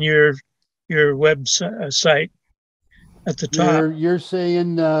then your website at the top. You're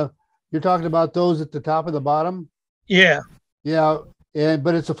saying you're talking about those at the top of the bottom? Yeah. Yeah,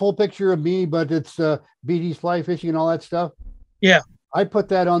 but it's a full picture of me, but it's Beatty's fly fishing and all that stuff. Yeah. I put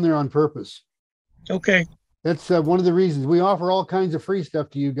that on there on purpose. Okay. That's one of the reasons we offer all kinds of free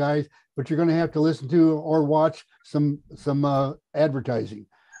stuff to you guys, but you're going to have to listen to or watch some advertising.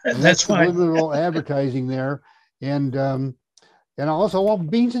 That's fine. Little advertising there, and also, well,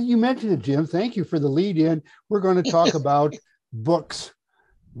 Beans, you mentioned it, Jim. Thank you for the lead in. We're going to talk about books.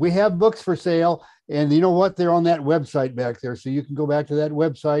 We have books for sale, and you know what? They're on that website back there, so you can go back to that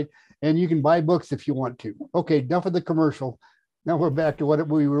website and you can buy books if you want to. Okay, enough of the commercial. Now we're back to what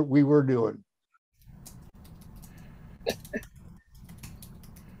we were doing.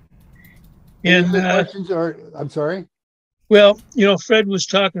 And questions are, I'm sorry. Well, you know, Fred was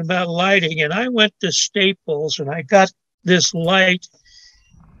talking about lighting, and I went to Staples and I got this light.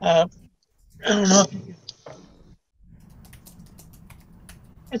 I don't know.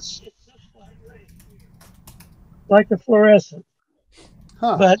 It's this light right here, like a fluorescent,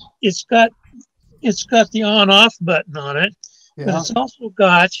 but it's got the on-off button on it, but it's also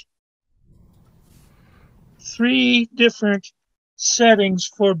got 3 different settings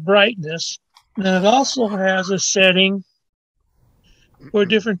for brightness, and it also has a setting for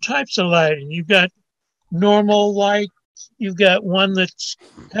different types of lighting. You've got normal light, you've got one that's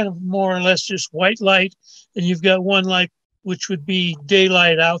kind of more or less just white light, and you've got one like which would be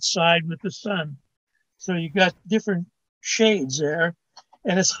daylight outside with the sun. So you've got different shades there,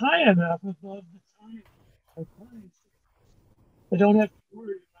 and it's high enough above the time. I don't have to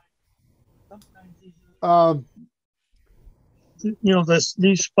worry about sometimes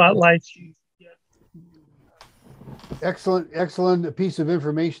these spotlights you get. Excellent piece of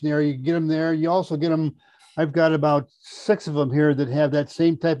information there. You get them there. You also get them. I've got about 6 of them here that have that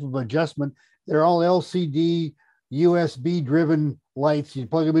same type of adjustment. They're all LCD, USB driven lights. You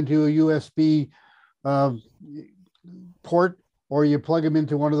plug them into a USB port, or you plug them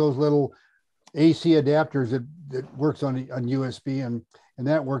into one of those little AC adapters that works on USB, and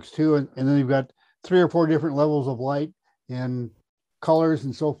that works too. And then you've got 3 or 4 different levels of light and colors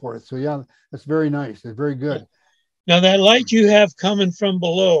and so forth. So yeah, that's very nice. It's very good. Now that light you have coming from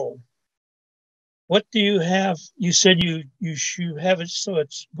below, what do you have? You said you have it so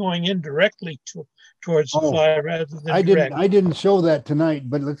it's going in directly towards the fly rather than direct. I didn't show that tonight,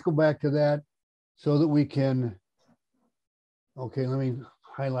 but let's go back to that so that we can. Okay, let me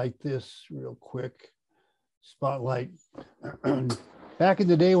highlight this real quick. Spotlight. Back in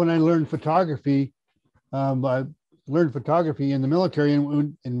the day when I learned photography, I learned photography in the military,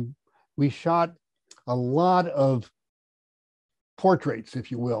 and we shot a lot of portraits, if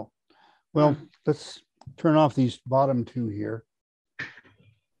you will. Well, let's turn off these bottom 2 here.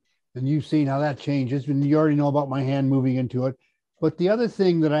 And you've seen how that changes, and you already know about my hand moving into it. But the other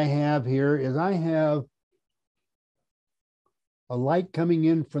thing that I have here is I have a light coming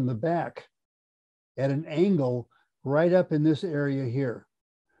in from the back at an angle right up in this area here.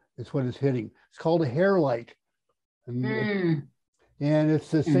 It's what it's hitting. It's called a hair light. And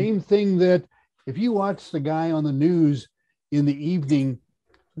it's the same thing that if you watch the guy on the news in the evening,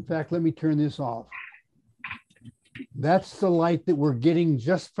 in fact, let me turn this off. That's the light that we're getting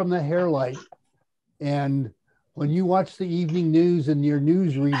just from the hair light. And when you watch the evening news and your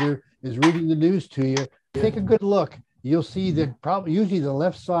news reader is reading the news to you, take a good look. You'll see that usually the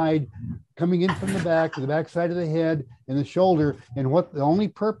left side coming in from the back side of the head and the shoulder. And what the only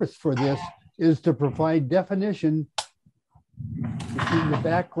purpose for this is to provide definition between the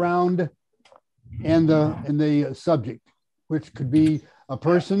background and the subject, which could be a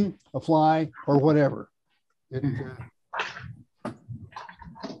person, a fly, or whatever.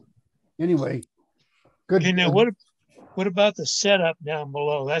 Anyway, good. Okay, now what about the setup down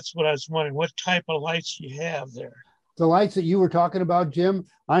below? That's what I was wondering. What type of lights do you have there? The lights that you were talking about, Jim,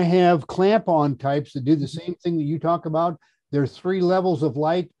 I have clamp-on types that do the same thing that you talk about. There's 3 levels of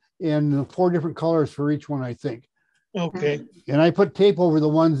light and 4 different colors for each one, I think. Okay. And I put tape over the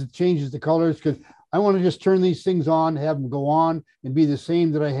ones that changes the colors because I want to just turn these things on, have them go on and be the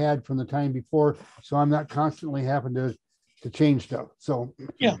same that I had from the time before. So I'm not constantly having to change stuff. So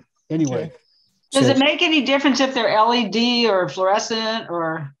yeah. Anyway. Okay. Does it make any difference if they're LED or fluorescent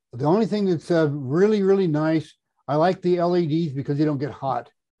or? The only thing that's really, really nice, I like the LEDs because they don't get hot.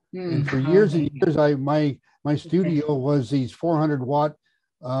 And for years and years, my studio was these 400 watt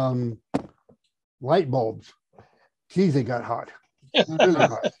light bulbs. Geez, they got hot. Really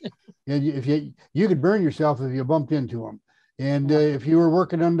hot. And if you could burn yourself if you bumped into them. And if you were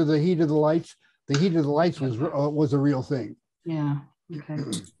working under the heat of the lights was a real thing. Yeah. Okay.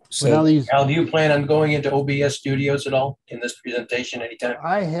 So, Al, do you plan on going into OBS studios at all in this presentation anytime?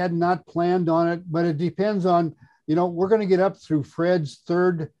 I had not planned on it, but it depends on, we're going to get up through Fred's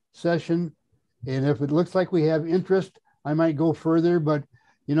 3rd session. And if it looks like we have interest, I might go further. But,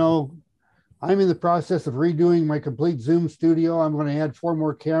 I'm in the process of redoing my complete Zoom studio. I'm going to add 4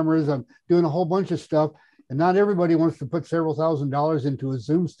 more cameras. I'm doing a whole bunch of stuff. And not everybody wants to put several $1,000s into a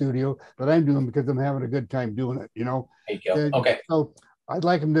Zoom studio, but I'm doing because I'm having a good time doing it, There you go. Okay. So I'd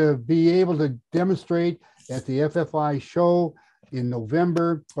like them to be able to demonstrate at the FFI show in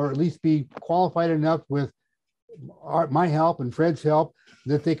November, or at least be qualified enough with my help and Fred's help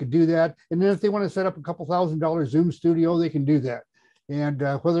that they could do that. And then if they want to set up a couple $1,000 Zoom studio, they can do that. And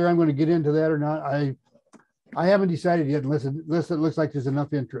whether I'm going to get into that or not, I haven't decided yet unless it looks like there's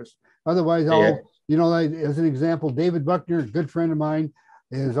enough interest. Otherwise, as an example, David Buckner, a good friend of mine,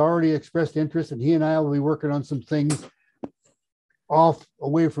 has already expressed interest, and he and I will be working on some things off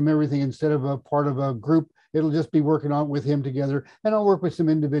away from everything instead of a part of a group. It'll just be working on with him together, and I'll work with some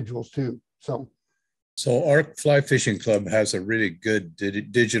individuals too. So our Fly Fishing Club has a really good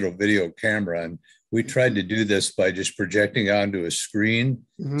digital video camera, and we tried to do this by just projecting onto a screen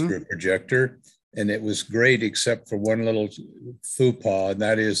through a projector, and it was great except for one little faux pas, and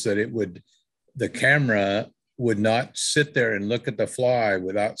that is that the camera would not sit there and look at the fly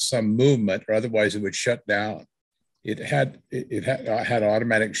without some movement, or otherwise it would shut down. It had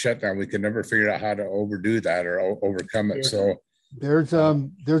automatic shutdown. We could never figure out how to overdo that or overcome it. So there's a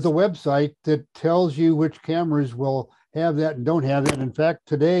website that tells you which cameras will have that and don't have it. In fact,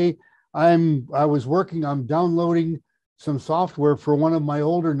 today I'm downloading some software for one of my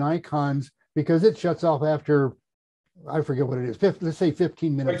older Nikons because it shuts off after, I forget what it is. Let's say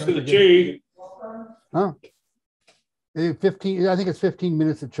 15 minutes. Thanks to the G. Huh? 15. I think it's 15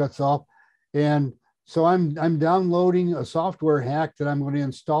 minutes it shuts off, and so I'm downloading a software hack that I'm going to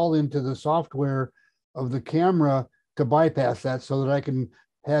install into the software of the camera to bypass that, so that I can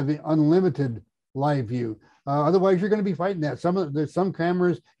have unlimited live view. Otherwise, you're going to be fighting that. Some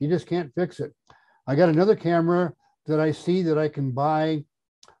cameras you just can't fix it. I got another camera that I see that I can buy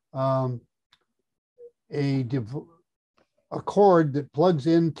a cord that plugs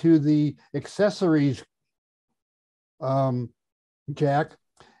into the accessories jack,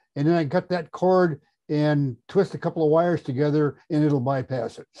 and then I cut that cord and twist a couple of wires together, and it'll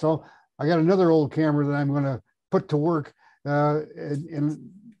bypass it. So I got another old camera that I'm going to put to work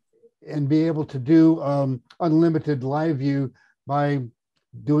and be able to do unlimited live view by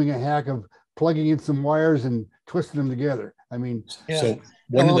doing a hack of plugging in some wires and twisting them together. I mean, so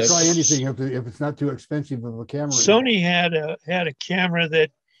I'll try anything if it's not too expensive of a camera. Sony had a camera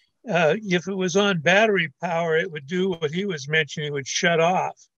that if it was on battery power, it would do what he was mentioning, it would shut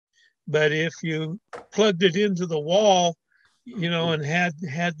off. But if you plugged it into the wall, and had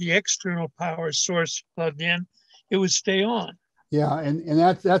the external power source plugged in, it would stay on. Yeah, and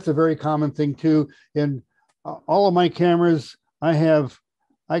that's a very common thing too. In all of my cameras, I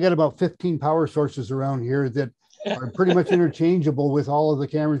got about 15 power sources around here that are pretty much interchangeable with all of the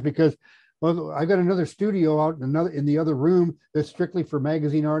cameras, because I got another studio out in the other room that's strictly for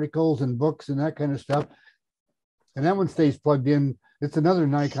magazine articles and books and that kind of stuff, and that one stays plugged in. It's another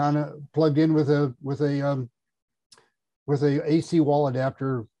Nikon plugged in with a AC wall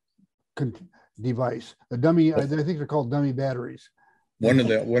adapter device. A dummy, I think they're called dummy batteries. One of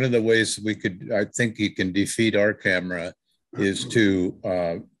the ways I think you can defeat our camera is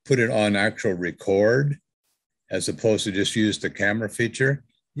to put it on actual record as opposed to just use the camera feature.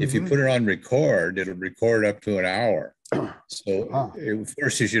 If you put it on record, it'll record up to an hour. So it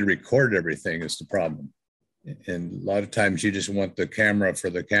forces you to record everything is the problem. And a lot of times you just want the camera for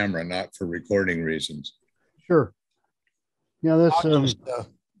the camera, not for recording reasons. Sure. Yeah, that's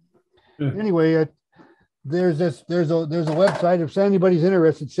anyway, there's a website. If anybody's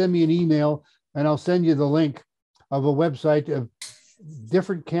interested, send me an email and I'll send you the link of a website of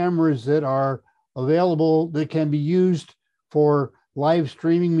different cameras that are available that can be used for live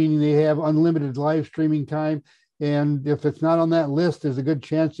streaming, meaning they have unlimited live streaming time. And if it's not on that list, there's a good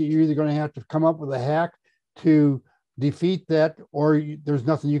chance that you're either going to have to come up with a hack to defeat that, or there's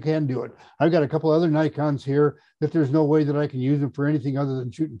nothing you can do it. I've got a couple other Nikons here that there's no way that I can use them for anything other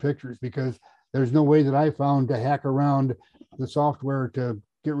than shooting pictures, because there's no way that I found to hack around the software to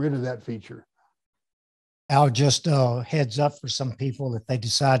get rid of that feature. Al, just heads up for some people, if they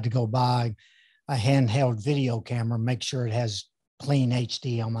decide to go buy a handheld video camera, make sure it has clean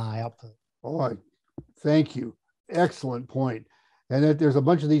HDMI output. Oh, thank you. Excellent point. And that there's a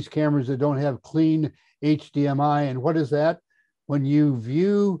bunch of these cameras that don't have clean HDMI. And what is that? When you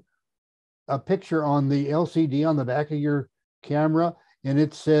view a picture on the LCD on the back of your camera, and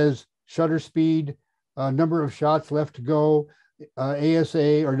it says shutter speed, number of shots left to go,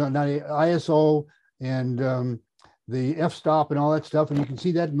 ASA, or not ISO, and the f-stop and all that stuff. And you can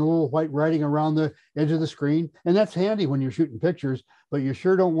see that in the little white writing around the edge of the screen. And that's handy when you're shooting pictures, but you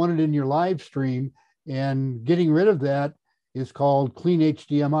sure don't want it in your live stream. And getting rid of that is called clean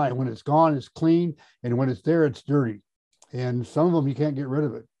HDMI. When it's gone, it's clean. And when it's there, it's dirty. And some of them, you can't get rid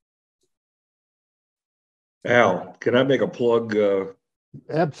of it. Al, can I make a plug?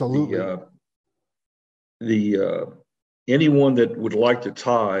 Absolutely. Anyone that would like to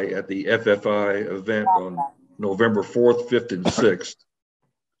tie at the FFI event on November 4th, 5th, and 6th,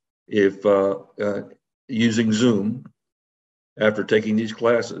 if using Zoom after taking these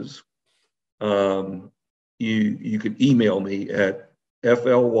classes, you could email me at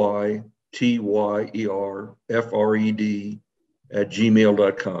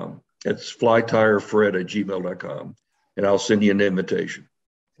flytyrefred@gmail.com. That's flytirefred@gmail.com. and I'll send you an invitation.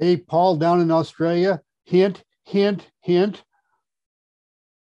 Hey, Paul down in Australia, hint, hint, hint.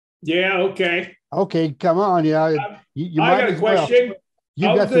 Yeah, okay. Okay, come on. Yeah, you I might got a as well. question.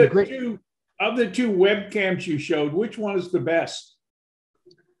 You got some great. Of the two webcams you showed, which one is the best?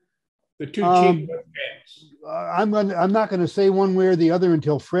 The two cheap webcams. I'm not going to say one way or the other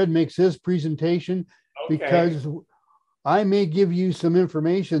until Fred makes his presentation, because I may give you some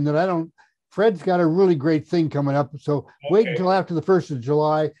information that I don't. Fred's got a really great thing coming up, so wait until after the 1st of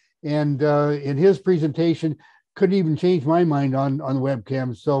July. And in his presentation, couldn't even change my mind on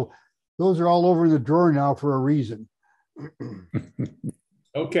webcams. So those are all over in the drawer now for a reason.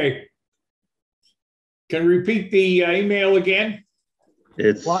 Okay. Can you repeat the email again?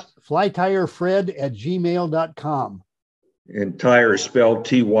 It's flytirefred@gmail.com. And tire is spelled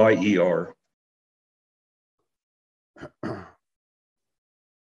T-Y-E-R.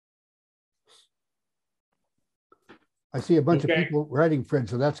 I see a bunch of people writing, Fred,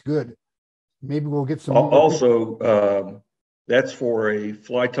 so that's good. Maybe we'll get some. Also, that's for a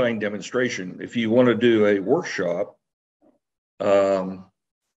fly tying demonstration. If you want to do a workshop,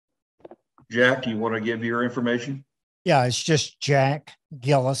 Jack, you want to give your information? Yeah, it's just Jack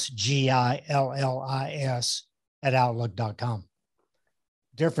Gillis, Gillis @outlook.com.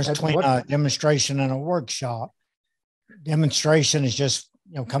 Difference between a demonstration and a workshop. Demonstration is just,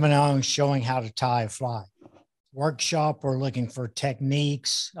 coming out and showing how to tie a fly. Workshop, we're looking for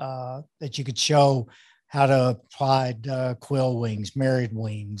techniques that you could show how to apply quill wings, mirrored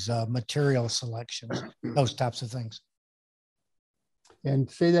wings, material selections, those types of things.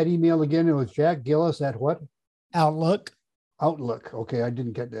 And say that email again. It was Jack Gillis at what? Outlook. Outlook. Okay, I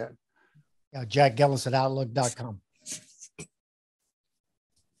didn't get that. Yeah, Jack Gillis @outlook.com.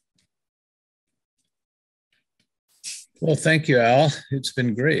 Well, thank you, Al. It's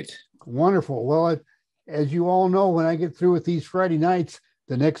been great. Wonderful. Well, as you all know, when I get through with these Friday nights,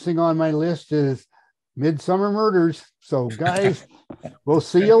 the next thing on my list is Midsummer Murders. So, guys, we'll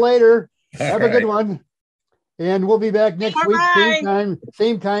see you later. Have a good one. And we'll be back next week,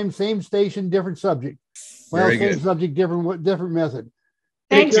 same time, same station, different subject. Well, same subject, different method.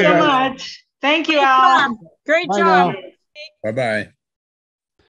 Thanks so much. Thank you, Al. Great job. Bye-bye.